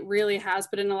Farm to Plate really has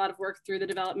put in a lot of work through the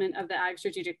development of the Ag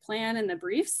Strategic Plan and the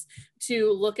briefs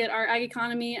to look at our ag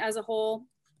economy as a whole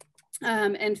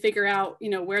and figure out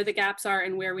where the gaps are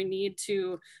and where we need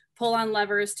to pull on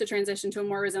levers to transition to a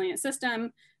more resilient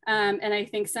system. And I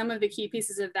think some of the key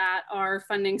pieces of that are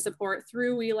funding support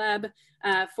through WeLab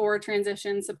for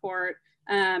transition support,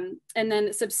 and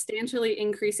then substantially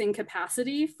increasing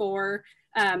capacity for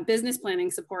business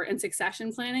planning support and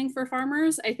succession planning for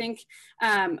farmers. I think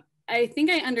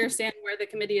I understand where the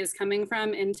committee is coming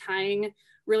from in tying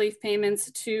relief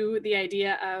payments to the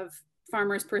idea of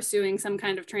farmers pursuing some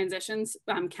kind of transitions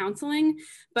counseling,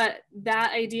 but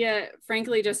that idea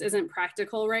frankly just isn't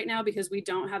practical right now because we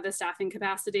don't have the staffing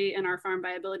capacity in our farm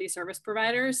viability service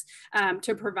providers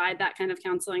to provide that kind of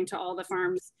counseling to all the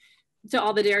farms to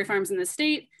all the dairy farms in the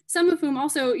state, some of whom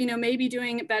also, you know, may be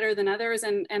doing better than others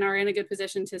and are in a good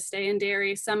position to stay in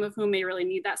dairy, some of whom may really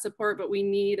need that support, but we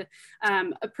need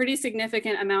a pretty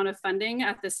significant amount of funding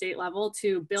at the state level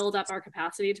to build up our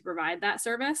capacity to provide that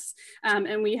service.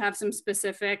 And we have some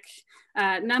specific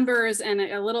numbers and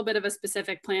a little bit of a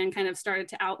specific plan kind of started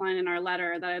to outline in our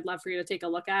letter that I'd love for you to take a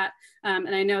look at.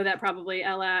 And I know that probably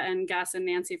Ella and Gus and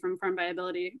Nancy from Farm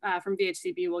Viability from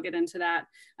VHCB will get into that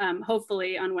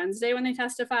hopefully on Wednesday when they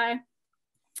testify.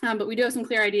 But we do have some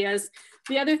clear ideas.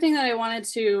 The other thing that I wanted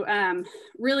to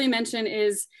really mention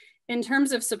is in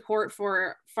terms of support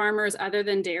for farmers other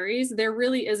than dairies, there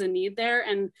really is a need there.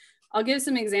 And I'll give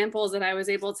some examples that I was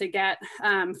able to get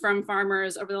from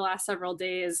farmers over the last several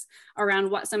days around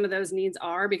what some of those needs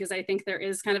are, because I think there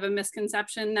is kind of a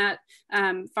misconception that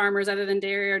farmers other than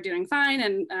dairy are doing fine.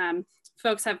 And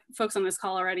folks on this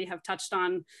call already have touched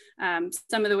on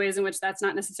some of the ways in which that's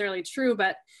not necessarily true,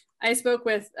 but I spoke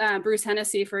with Bruce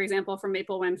Hennessy, for example, from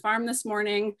Maple Wind Farm this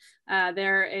morning.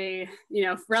 They're a, you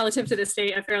know, relative to the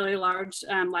state, a fairly large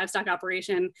livestock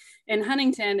operation in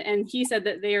Huntington. And he said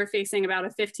that they are facing about a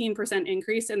 15%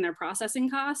 increase in their processing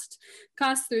costs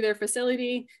through their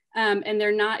facility. And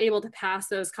they're not able to pass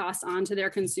those costs on to their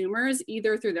consumers,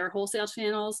 either through their wholesale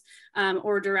channels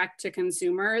or direct to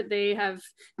consumer. They have,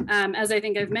 as I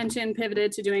think I've mentioned,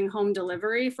 pivoted to doing home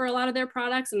delivery for a lot of their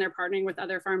products, and they're partnering with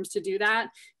other farms to do that.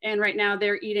 And right now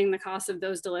they're eating the cost of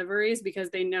those deliveries because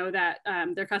they know that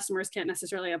their customers can't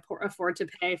necessarily afford to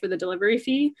pay for the delivery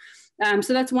fee.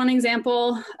 So that's one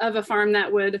example of a farm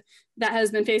that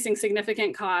has been facing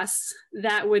significant costs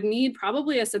that would need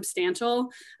probably a substantial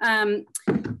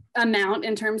amount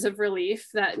in terms of relief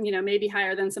that, you know, may be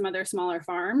higher than some other smaller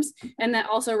farms. And that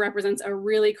also represents a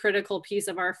really critical piece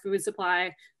of our food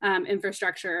supply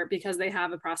infrastructure because they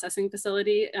have a processing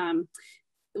facility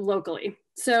locally.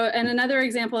 So, and another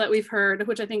example that we've heard,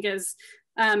 which I think is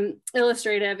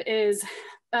illustrative, is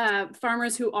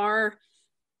farmers who are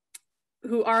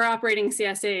operating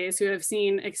CSAs, who have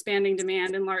seen expanding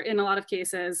demand in a lot of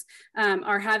cases,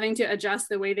 are having to adjust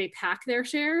the way they pack their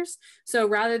shares. So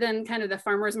rather than kind of the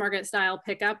farmer's market style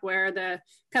pickup where the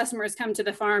customers come to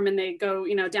the farm and they go,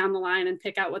 you know, down the line and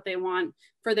pick out what they want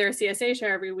for their CSA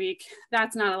share every week,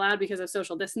 that's not allowed because of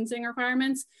social distancing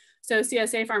requirements. So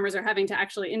CSA farmers are having to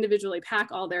actually individually pack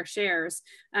all their shares.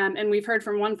 And we've heard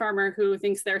from one farmer who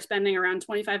thinks they're spending around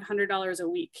 $2,500 a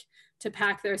week to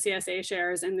pack their CSA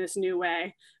shares in this new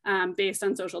way based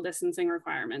on social distancing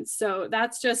requirements. So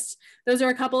those are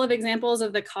a couple of examples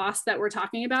of the costs that we're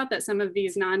talking about that some of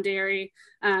these non-dairy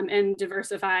and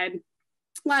diversified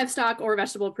livestock or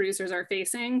vegetable producers are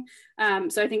facing.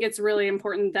 So I think it's really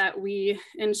important that we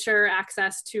ensure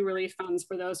access to relief funds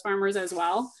for those farmers as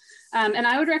well. And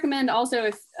I would recommend also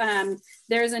if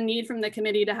there's a need from the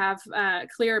committee to have a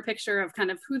clearer picture of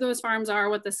kind of who those farms are,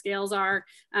 what the scales are,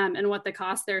 and what the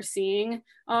costs they're seeing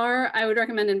are, I would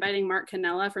recommend inviting Mark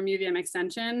Cannella from UVM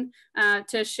Extension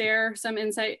to share some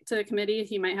insight to the committee.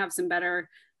 He might have some better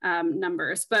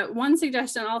numbers. But one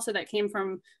suggestion also that came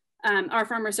from our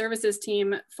farmer services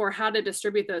team for how to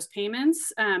distribute those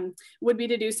payments would be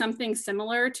to do something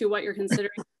similar to what you're considering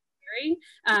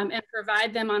and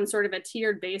provide them on sort of a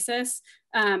tiered basis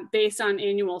based on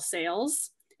annual sales.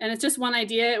 And it's just one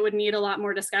idea. It would need a lot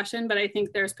more discussion, but I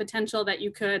think there's potential that you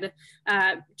could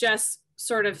just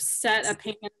sort of set a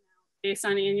payment based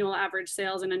on annual average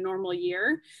sales in a normal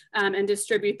year and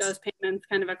distribute those payments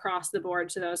kind of across the board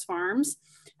to those farms.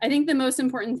 I think the most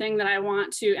important thing that I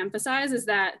want to emphasize is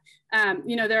that,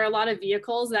 you know, there are a lot of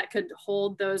vehicles that could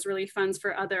hold those relief funds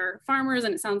for other farmers.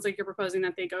 And it sounds like you're proposing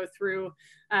that they go through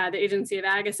the Agency of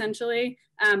Ag essentially.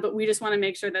 But we just want to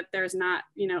make sure that there's not,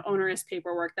 you know, onerous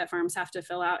paperwork that farms have to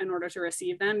fill out in order to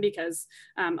receive them, because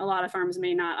a lot of farms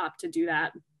may not opt to do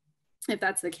that if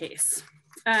that's the case.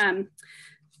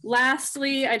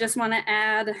 Lastly, I just want to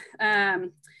add,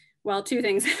 well, two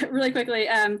things really quickly.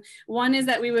 One is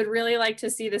that we would really like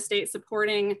to see the state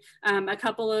supporting a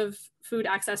couple of food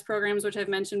access programs, which I've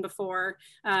mentioned before.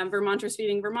 Vermonters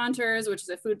Feeding Vermonters, which is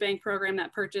a food bank program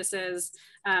that purchases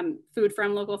food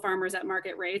from local farmers at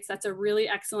market rates. That's a really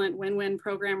excellent win-win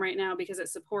program right now because it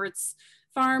supports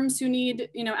farms who need,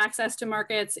 you know, access to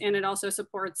markets, and it also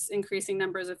supports increasing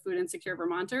numbers of food insecure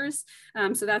Vermonters.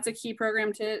 So that's a key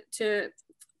program to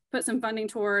put some funding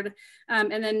toward.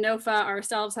 And then NOFA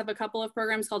ourselves have a couple of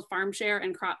programs called Farm Share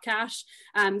and Crop Cash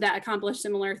that accomplish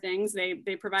similar things. They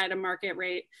provide a market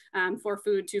rate for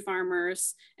food to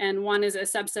farmers. And one is a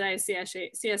subsidized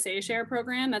CSA share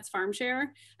program, that's Farm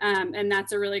Share. And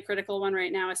that's a really critical one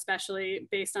right now, especially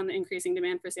based on the increasing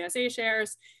demand for CSA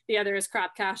shares. The other is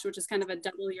Crop Cash, which is kind of a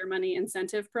double your money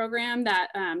incentive program that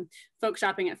folks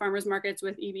shopping at farmers markets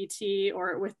with EBT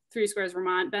or with 3 Squares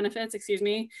Vermont benefits,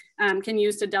 can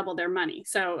use to double their money.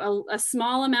 So a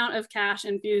small amount of cash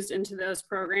infused into those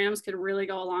programs could really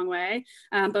go a long way,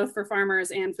 both for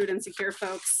farmers and food insecure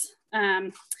folks.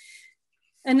 And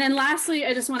then lastly,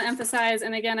 I just want to emphasize,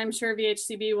 and again, I'm sure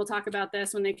VHCB will talk about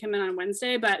this when they come in on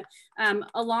Wednesday, but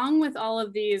along with all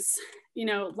of these,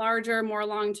 larger, more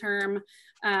long-term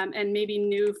and maybe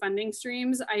new funding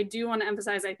streams, I do want to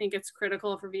emphasize, I think it's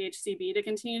critical for VHCB to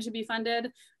continue to be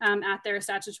funded at their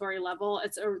statutory level.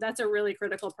 That's a really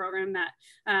critical program that,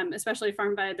 especially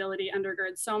farm viability,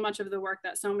 undergirds so much of the work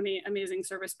that so many amazing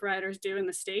service providers do in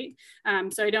the state.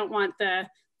 So I don't want the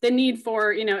need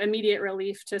for, immediate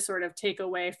relief to sort of take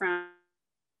away from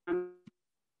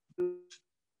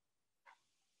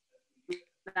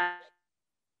that.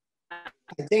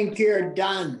 I think you're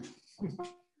done.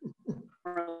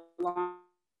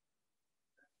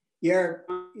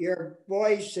 Your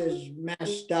voice is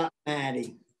messed up,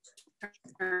 Maddie.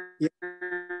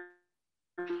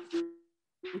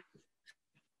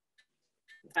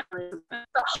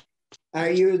 Are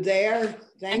you there?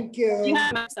 Thank you.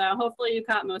 Yeah, so hopefully you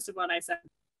caught most of what I said.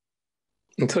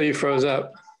 Until you froze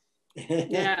up.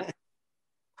 Yeah.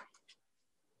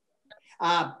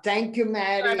 Thank you,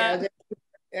 Maddie. Are there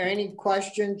any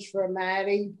questions for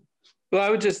Maddie? Well, I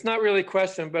would just not really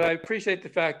question, but I appreciate the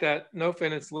fact that NOFA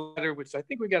in its letter, which I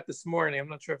think we got this morning, I'm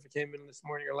not sure if it came in this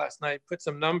morning or last night, put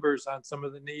some numbers on some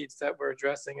of the needs that we're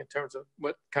addressing in terms of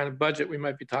what kind of budget we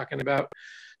might be talking about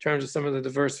in terms of some of the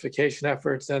diversification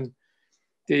efforts and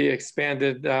the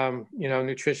expanded,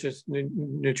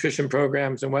 nutrition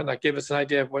programs and whatnot. Give us an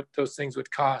idea of what those things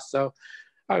would cost. So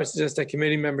I would suggest that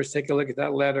committee members take a look at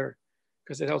that letter,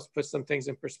 because it helps put some things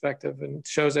in perspective and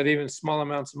shows that even small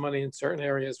amounts of money in certain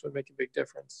areas would make a big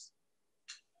difference.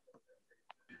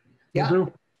 Yeah.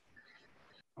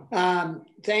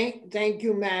 Thank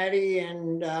you, Maddie,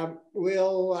 and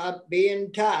we'll be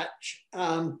in touch.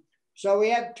 So we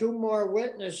have 2 more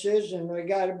witnesses, and we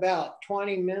got about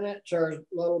 20 minutes or a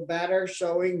little better,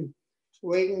 so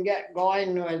we can get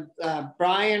going with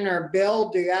Brian or Bill.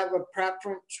 Do you have a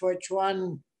preference which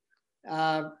one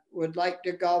would like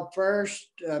to go first?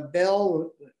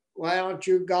 Bill, why don't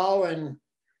you go and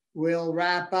we'll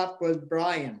wrap up with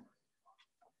Brian.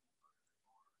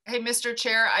 Hey, Mr.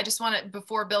 Chair, I just wanted,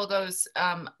 before Bill goes,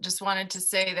 just wanted to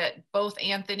say that both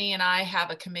Anthony and I have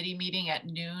a committee meeting at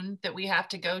noon that we have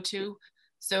to go to.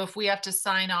 So if we have to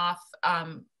sign off,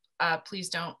 please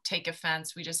don't take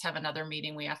offense. We just have another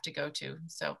meeting we have to go to.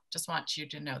 So just want you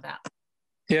to know that.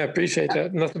 Yeah, appreciate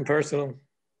that. Nothing personal.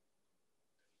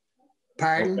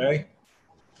 Pardon? Okay. I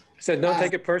said, don't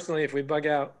take it personally if we bug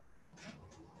out.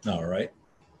 All right.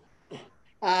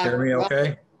 Hear me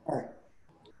okay?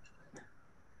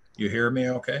 You hear me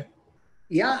okay?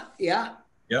 Yeah.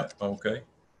 Yep, okay.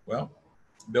 Well,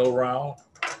 Bill Rao,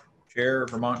 Chair,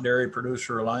 Vermont Dairy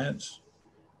Producer Alliance.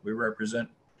 We represent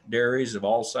dairies of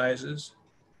all sizes.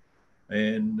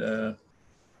 And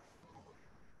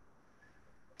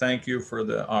thank you for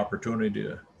the opportunity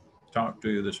to talk to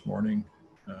you this morning.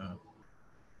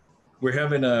 We're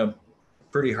having a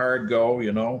pretty hard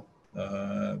go,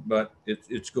 but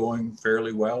it's going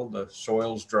fairly well. The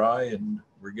soil's dry and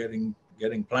we're getting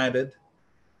planted,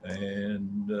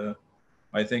 and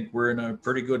I think we're in a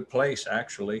pretty good place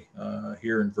actually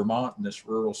here in Vermont, in this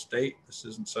rural state. This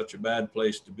isn't such a bad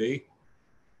place to be.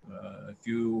 If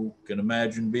you can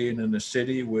imagine being in a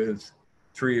city with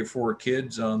 3 or 4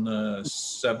 kids on the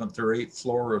 7th or 8th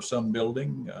floor of some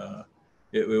building,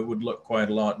 it would look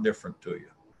quite a lot different to you.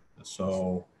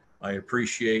 So I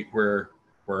appreciate where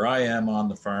I am on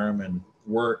the farm, and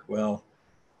work, well,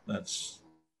 that's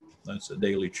a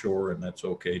daily chore, and that's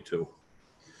okay too.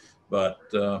 But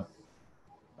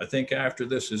I think after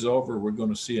this is over, we're going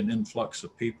to see an influx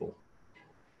of people.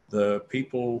 The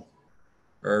people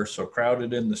are so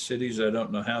crowded in the cities, I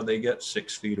don't know how they get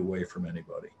 6 feet away from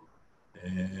anybody.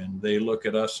 And they look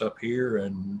at us up here,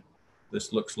 and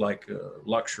this looks like a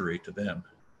luxury to them.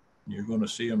 You're going to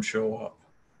see them show up,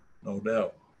 no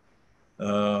doubt.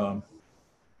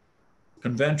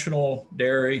 Conventional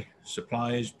dairy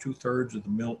supplies 2/3 of the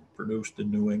milk produced in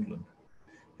New England,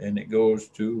 and it goes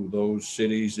to those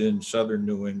cities in southern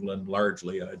New England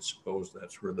largely. I'd suppose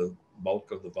that's where the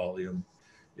bulk of the volume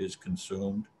is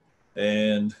consumed.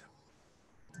 And,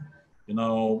 you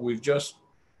know, we've just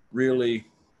really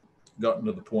gotten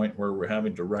to the point where we're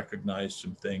having to recognize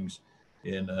some things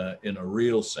in a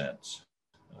real sense.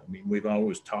 I mean, we've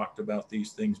always talked about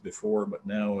these things before, but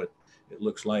now it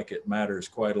looks like it matters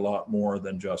quite a lot more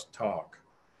than just talk.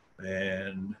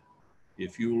 And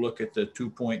if you look at the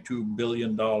 $2.2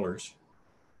 billion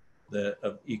that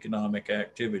of economic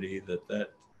activity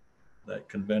that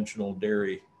conventional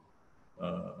dairy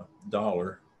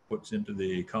dollar puts into the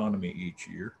economy each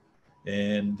year,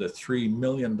 and the $3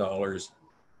 million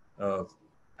of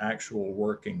actual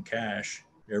working cash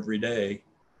every day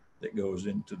that goes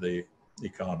into the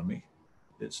economy,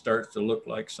 it starts to look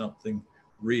like something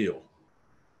real.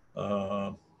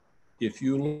 If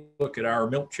you look at our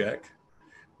milk check,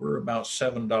 we're about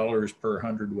 $7 per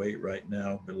hundredweight right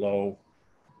now below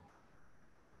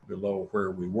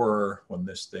where we were when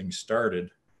this thing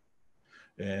started.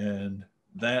 And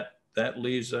that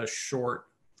leaves us short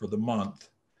for the month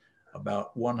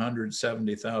about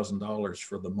 $170,000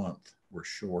 for the month. We're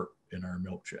short in our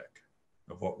milk check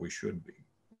of what we should be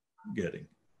getting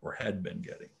or had been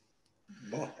getting.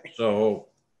 Boy. So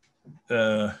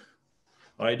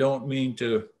I don't mean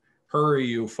to hurry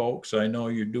you folks. I know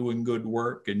you're doing good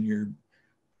work and you're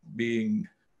being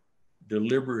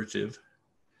deliberative,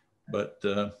 but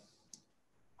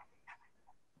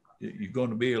you're going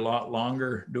to be a lot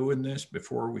longer doing this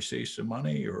before we see some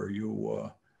money, or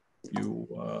you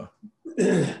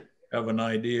have an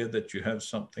idea that you have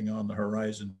something on the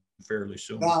horizon fairly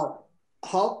soon? Well,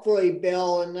 hopefully,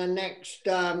 Bill, in the next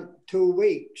 2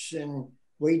 weeks. And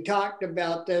we talked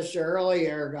about this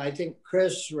earlier. I think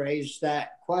Chris raised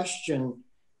that question.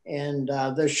 And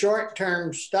the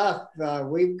short-term stuff,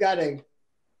 we've got to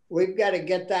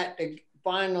get that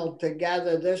final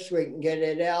together this week and get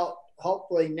it out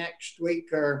hopefully next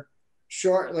week or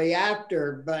shortly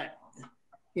after. But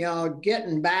you know,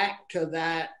 getting back to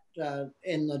that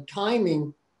in the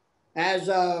timing, as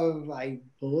of, I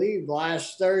believe,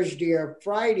 last Thursday or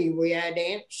Friday, we had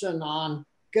Anson on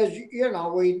because, you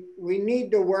know, we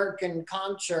need to work in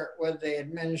concert with the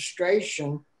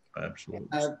administration. Absolutely.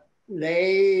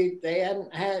 They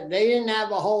didn't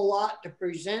have a whole lot to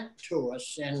present to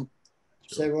us, and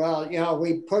said, well, you know,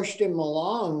 we pushed him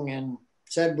along and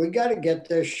said, we got to get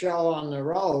this show on the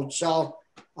road. So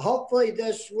hopefully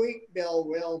this week, Bill,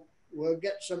 we'll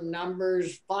get some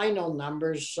numbers, final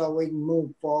numbers, so we can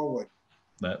move forward.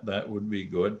 That would be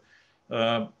good.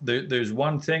 There's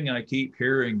one thing I keep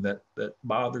hearing that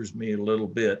bothers me a little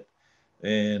bit.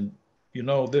 And, you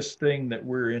know, this thing that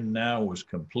we're in now was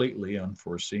completely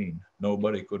unforeseen.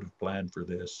 Nobody could have planned for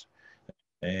this.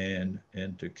 And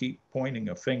to keep pointing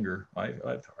a finger,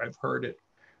 I've heard it,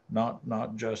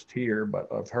 not just here, but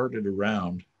I've heard it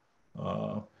around.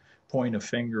 Point a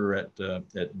finger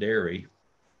at dairy.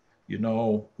 You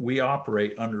know, we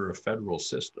operate under a federal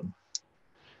system,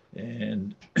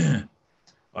 and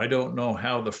I don't know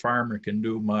how the farmer can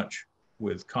do much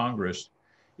with Congress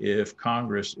if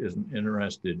Congress isn't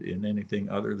interested in anything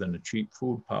other than a cheap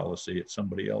food policy at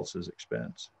somebody else's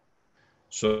expense.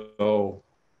 So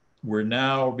we're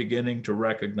now beginning to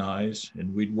recognize,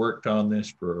 and we'd worked on this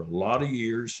for a lot of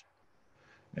years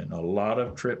and a lot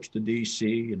of trips to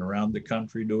DC and around the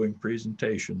country doing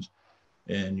presentations.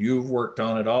 And you've worked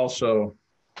on it also,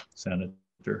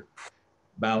 Senator,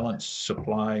 balance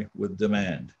supply with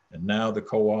demand. And now the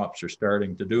co-ops are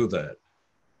starting to do that.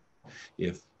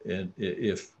 If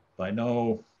I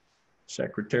know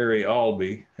Secretary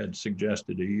Albee had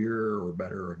suggested a year or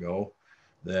better ago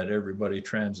that everybody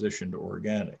transition to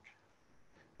organic.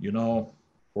 You know,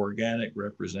 organic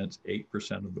represents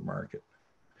 8% of the market.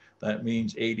 That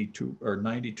means 82 or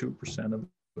 92% of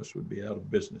us would be out of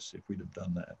business if we'd have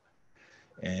done that.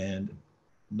 And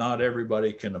not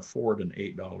everybody can afford an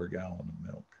 $8 gallon of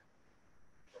milk.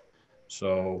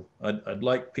 So I'd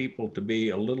like people to be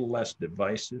a little less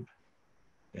divisive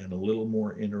and a little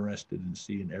more interested in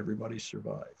seeing everybody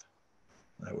survive.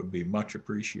 That would be much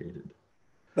appreciated.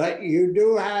 But you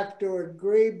do have to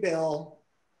agree, Bill,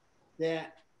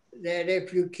 that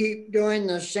if you keep doing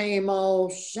the same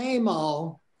old,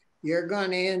 you're going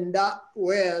to end up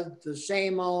with the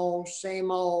same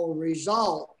old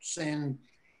results. And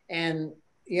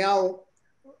you know,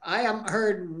 I haven't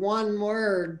heard one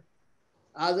word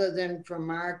other than from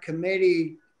our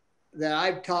committee that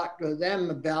I've talked to them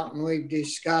about and we've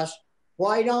discussed.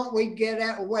 Why don't we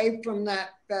get away from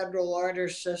that federal order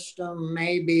system?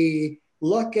 Maybe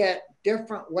look at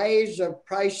different ways of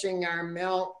pricing our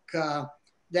milk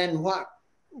than what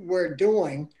we're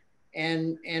doing,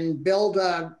 and build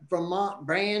a Vermont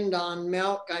brand on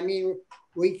milk. I mean,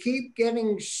 we keep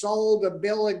getting sold a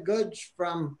bill of goods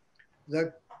from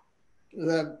the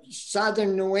the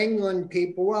Southern New England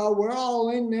people, well, we're all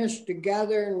in this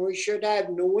together and we should have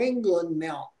New England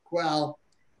milk. Well,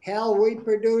 hell, we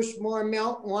produce more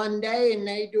milk one day than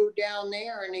they do down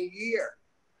there in a year.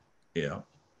 Yeah,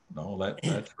 no,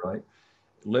 that's right.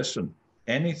 Listen,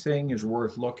 anything is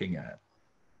worth looking at.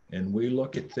 And we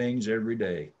look at things every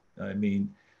day. I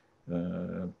mean,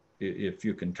 if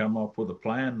you can come up with a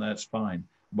plan, that's fine.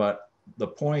 But the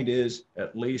point is,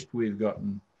 at least we've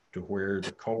gotten to where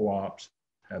the co-ops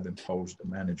have imposed a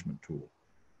management tool.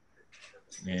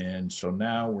 And so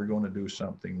now we're going to do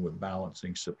something with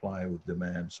balancing supply with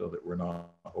demand so that we're not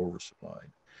oversupplied.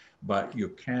 But you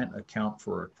can't account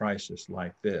for a crisis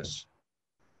like this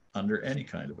under any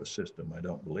kind of a system, I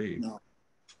don't believe. No.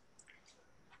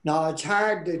 No, it's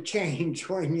hard to change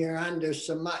when you're under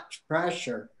so much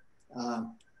pressure.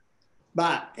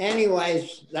 But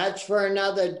anyways, that's for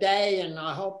another day, and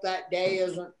I hope that day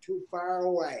isn't too far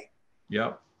away.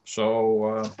 Yep.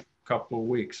 So a couple of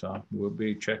weeks, huh? We'll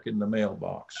be checking the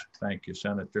mailbox. Thank you,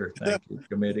 Senator. Thank you,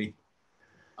 committee.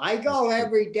 I go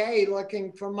every day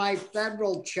looking for my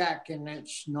federal check, and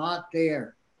it's not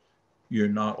there. You're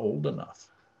not old enough.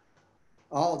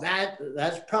 Oh,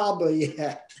 that's probably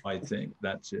it. I think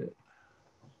that's it.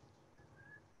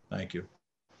 Thank you.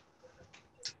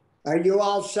 Are you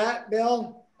all set,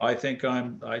 Bill? I think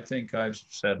I've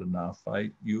said enough.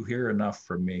 You hear enough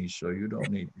from me, so you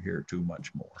don't need to hear too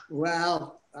much more.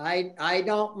 Well, I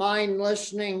don't mind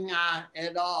listening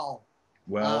at all.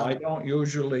 Well, I don't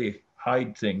usually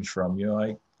hide things from you.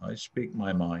 I speak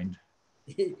my mind.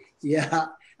 Yeah.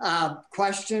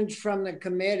 Questions from the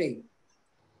committee?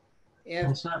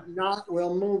 If not,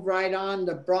 we'll move right on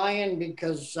to Brian,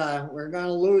 because we're going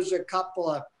to lose a couple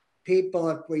of people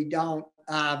if we don't.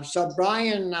 So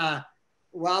Brian,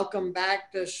 welcome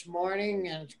back this morning,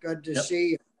 and it's good to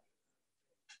see you.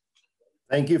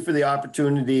 Thank you for the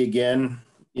opportunity again.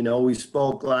 You know, we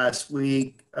spoke last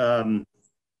week. I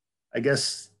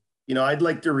guess, you know, I'd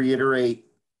like to reiterate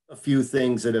a few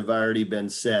things that have already been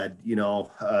said. You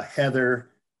know,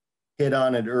 Heather hit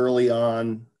on it early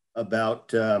on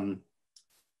about,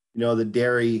 you know, the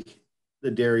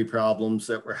dairy problems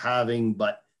that we're having,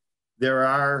 but there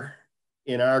are,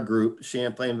 in our group,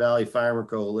 Champlain Valley Farmer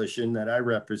Coalition that I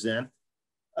represent,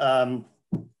 a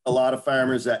lot of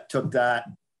farmers that took that,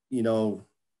 you know,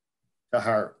 to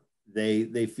heart.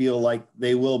 They feel like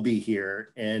they will be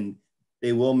here and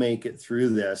they will make it through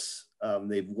this.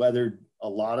 They've weathered a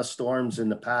lot of storms in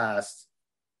the past,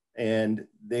 and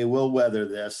they will weather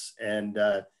this. And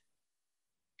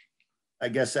I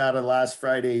guess out of last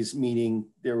Friday's meeting,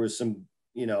 there was some,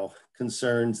 you know,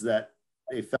 concerns that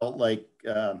they felt like,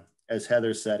 as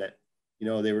Heather said it, you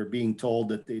know, they were being told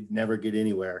that they'd never get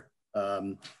anywhere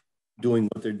doing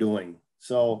what they're doing.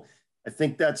 So I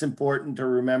think that's important to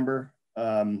remember.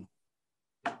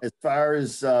 As far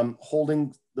as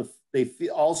holding they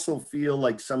also feel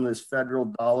like some of this federal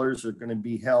dollars are going to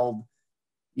be held,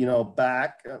 you know,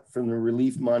 back from the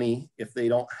relief money if they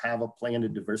don't have a plan to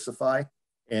diversify.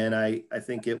 And I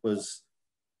think it was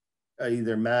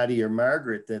either Maddie or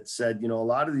Margaret that said, you know, a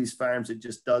lot of these farms, it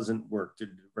just doesn't work to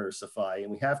diversify. And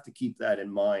we have to keep that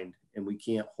in mind, and we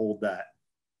can't hold that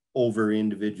over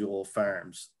individual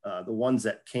farms. The ones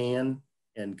that can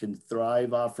and can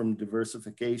thrive off from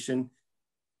diversification,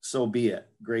 so be it,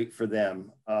 great for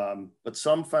them. But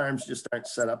some farms just aren't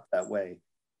set up that way.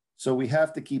 So we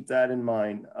have to keep that in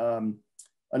mind.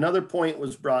 Another point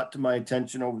was brought to my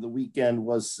attention over the weekend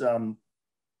was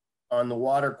on the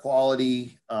water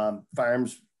quality,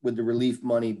 farms with the relief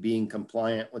money being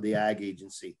compliant with the ag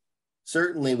agency.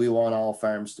 Certainly we want all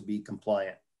farms to be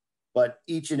compliant, but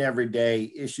each and every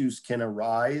day issues can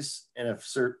arise, and a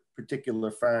certain particular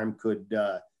farm could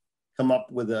come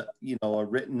up with a, you know, a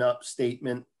written up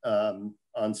statement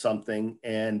on something.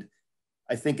 And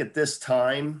I think at this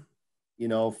time, you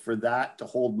know, for that to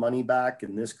hold money back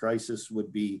in this crisis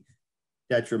would be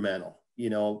detrimental. You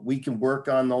know, we can work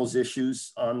on those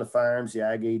issues on the farms. The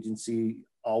ag agency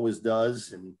always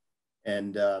does.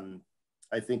 And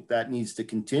I think that needs to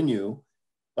continue.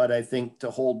 But I think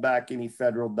to hold back any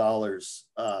federal dollars,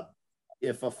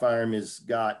 if a farm has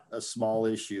got a small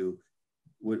issue,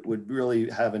 would really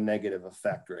have a negative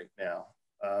effect right now.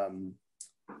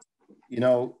 You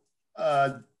know,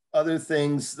 other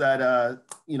things that,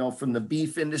 you know, from the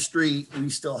beef industry, we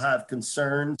still have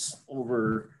concerns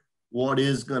over what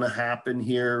is going to happen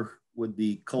here with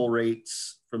the cull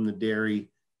rates from the dairy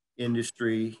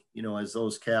industry, you know, as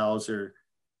those cows are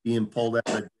being pulled out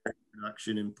of dairy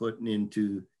production and put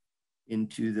into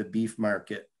the beef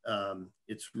market.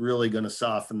 It's really going to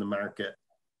soften the market.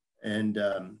 And,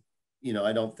 you know,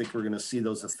 I don't think we're going to see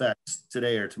those effects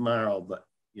today or tomorrow, but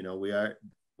You know, we are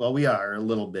a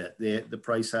little bit. The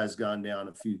price has gone down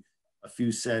a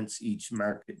few cents each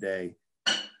market day.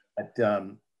 But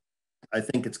I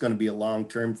think it's going to be a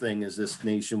long-term thing as this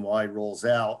nationwide rolls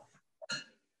out.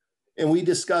 And we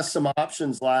discussed some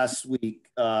options last week,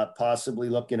 possibly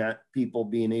looking at people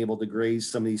being able to graze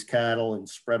some of these cattle and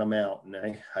spread them out.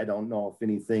 And I don't know if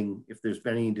there's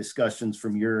been any discussions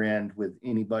from your end with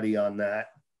anybody on that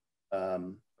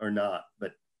or not,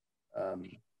 but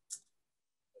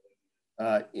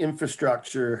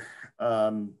infrastructure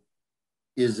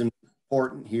is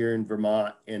important here in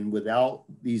Vermont. And without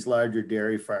these larger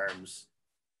dairy farms,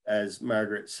 as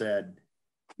Margaret said,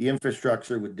 the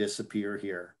infrastructure would disappear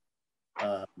here.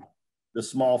 The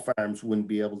small farms wouldn't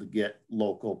be able to get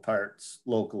local parts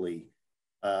locally.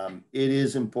 It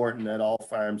is important that all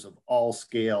farms of all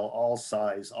scale, all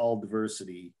size, all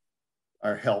diversity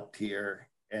are helped here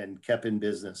and kept in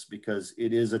business, because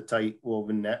it is a tight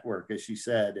woven network, as she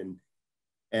said.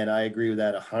 And I agree with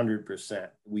that 100%.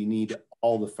 We need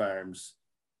all the farms,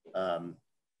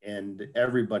 and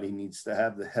everybody needs to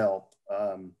have the help.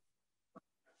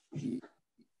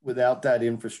 Without that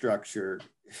infrastructure,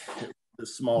 the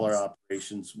smaller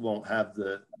operations won't have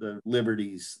the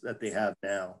liberties that they have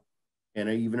now, and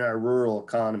even our rural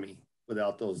economy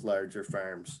without those larger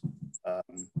farms.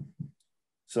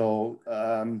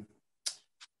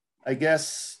 I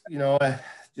guess, you know,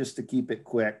 just to keep it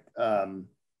quick, I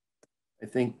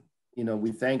think, you know,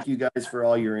 we thank you guys for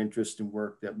all your interest and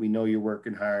work. That we know you're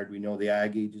working hard. We know the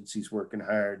ag agency's working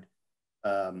hard.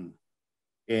 And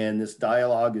this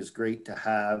dialogue is great to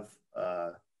have.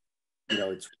 You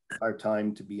know, it's our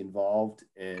time to be involved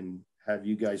and have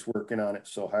you guys working on it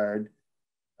so hard.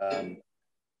 I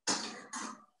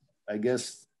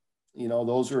guess, you know,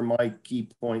 those are my key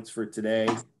points for today.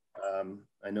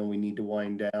 I know we need to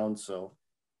wind down, so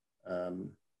I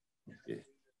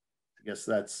guess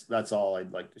that's all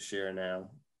I'd like to share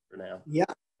for now. Yeah.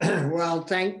 Well,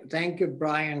 thank you,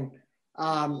 Brian.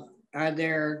 Are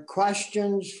there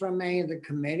questions from any of the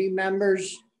committee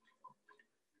members?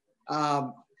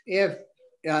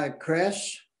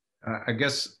 Chris? I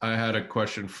guess I had a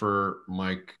question for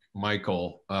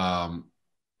Michael,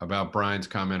 about Brian's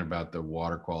comment about the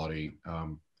water quality.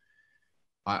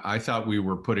 I thought we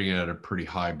were putting it at a pretty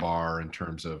high bar in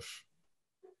terms of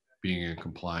being in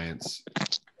compliance.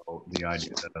 So the idea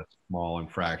that a small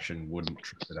infraction wouldn't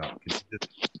trip it up. Can you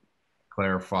just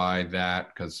clarify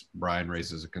that? Because Brian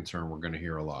raises a concern we're going to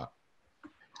hear a lot.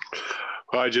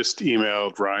 Well, I just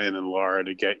emailed Ryan and Laura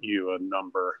to get you a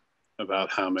number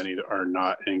about how many are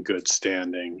not in good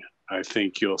standing. I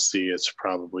think you'll see it's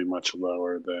probably much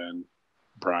lower than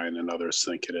Brian and others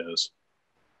think it is.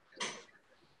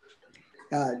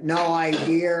 No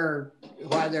idea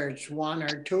whether it's 1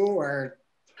 or 2 or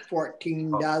 14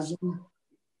 dozen.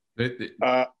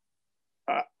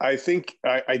 I think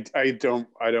I don't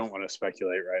want to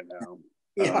speculate right now.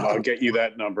 Yeah. I'll get you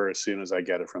that number as soon as I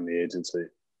get it from the agency.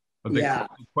 But the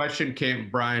question came,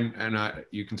 Brian, and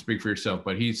you can speak for yourself,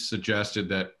 but he suggested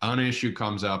that an issue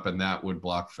comes up and that would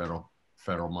block federal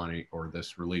money or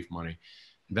this relief money.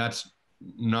 That's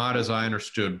not, as I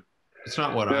understood. It's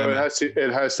not what I. No,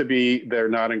 it has to be. They're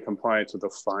not in compliance with the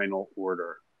final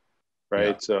order, right?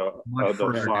 Yeah. So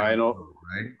the final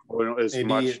right? Is maybe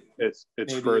much. It's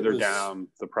further down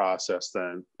the process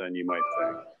than you might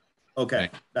think. Okay,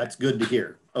 that's good to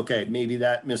hear. Okay, maybe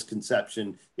that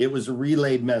misconception. It was a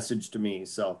relayed message to me,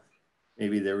 so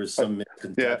maybe there was some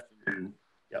misconception.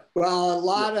 Yeah. Well, a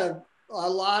lot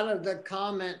of the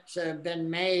comments that have been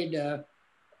made,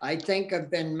 I think, have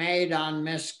been made on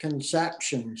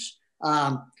misconceptions.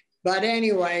 But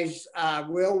anyways,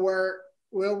 we'll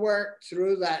work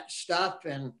through that stuff,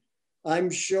 and I'm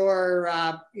sure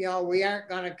you know, we aren't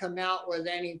going to come out with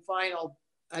any final.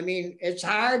 I mean, it's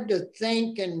hard to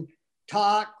think and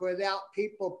talk without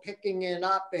people picking it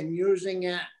up and using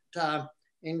it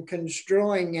and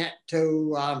construing it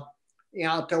to you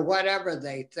know, to whatever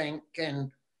they think.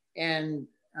 And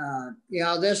you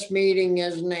know, this meeting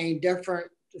isn't any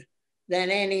different than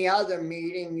any other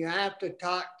meeting. You have to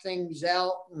talk things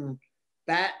out and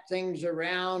bat things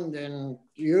around, and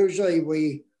usually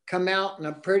we come out in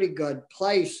a pretty good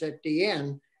place at the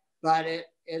end, but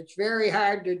it's very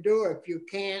hard to do if you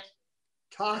can't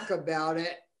talk about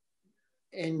it.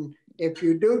 And if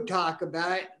you do talk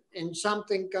about it and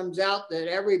something comes out that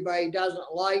everybody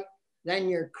doesn't like, then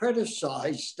you're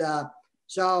criticized.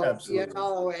 So, absolutely. You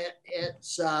know,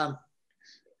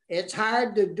 it's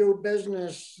hard to do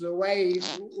business the way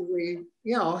we,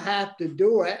 you know, have to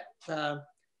do it.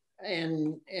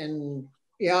 And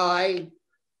you know,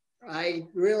 I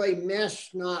really miss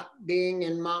not being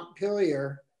in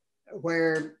Montpelier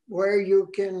where you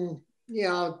can, you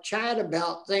know, chat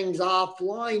about things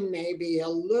offline maybe a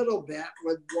little bit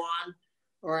with one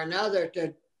or another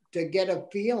to get a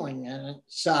feeling. And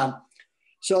it's,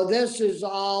 so this is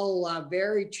all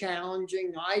very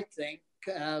challenging, I think,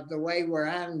 the way we're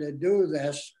having to do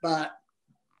this. But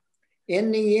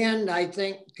in the end, I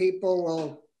think people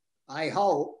will, I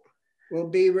hope, will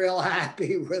be real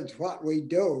happy with what we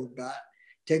do. But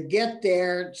to get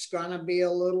there, it's going to be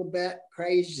a little bit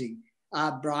crazy.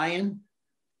 Brian?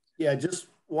 Yeah, just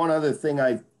one other thing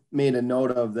I made a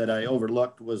note of that I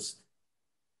overlooked was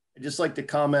I'd just like to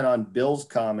comment on Bill's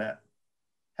comment,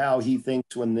 how he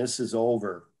thinks when this is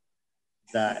over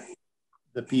that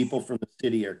the people from the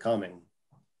city are coming.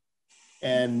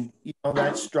 And, you know,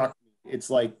 that struck me. It's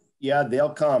like, yeah, they'll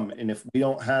come. And if we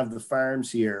don't have the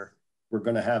farms here, we're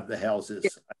going to have the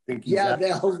houses. I think yeah,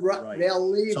 they'll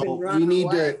leave so and run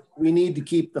away. We need to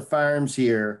keep the farms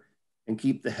here and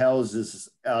keep the houses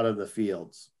out of the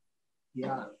fields.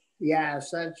 Yeah,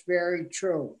 yes, that's very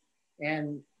true.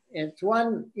 And it's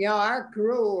one, you know, our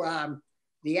crew,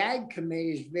 the Ag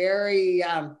Committee is very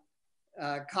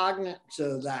cognizant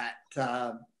of that,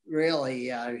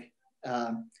 really.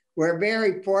 We're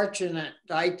very fortunate,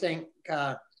 I think,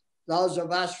 those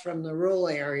of us from the rural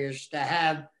areas to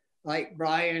have like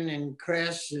Brian and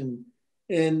Chris and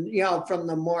you know, from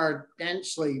the more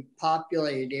densely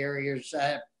populated areas,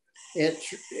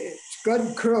 it's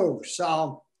good crew.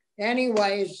 So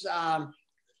anyways,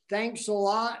 thanks a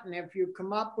lot. And if you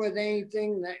come up with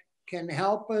anything that can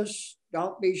help us,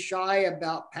 don't be shy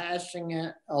about passing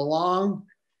it along.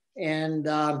 And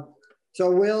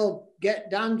so we'll get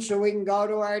done so we can go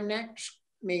to our next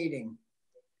meeting.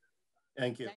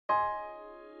 Thank you.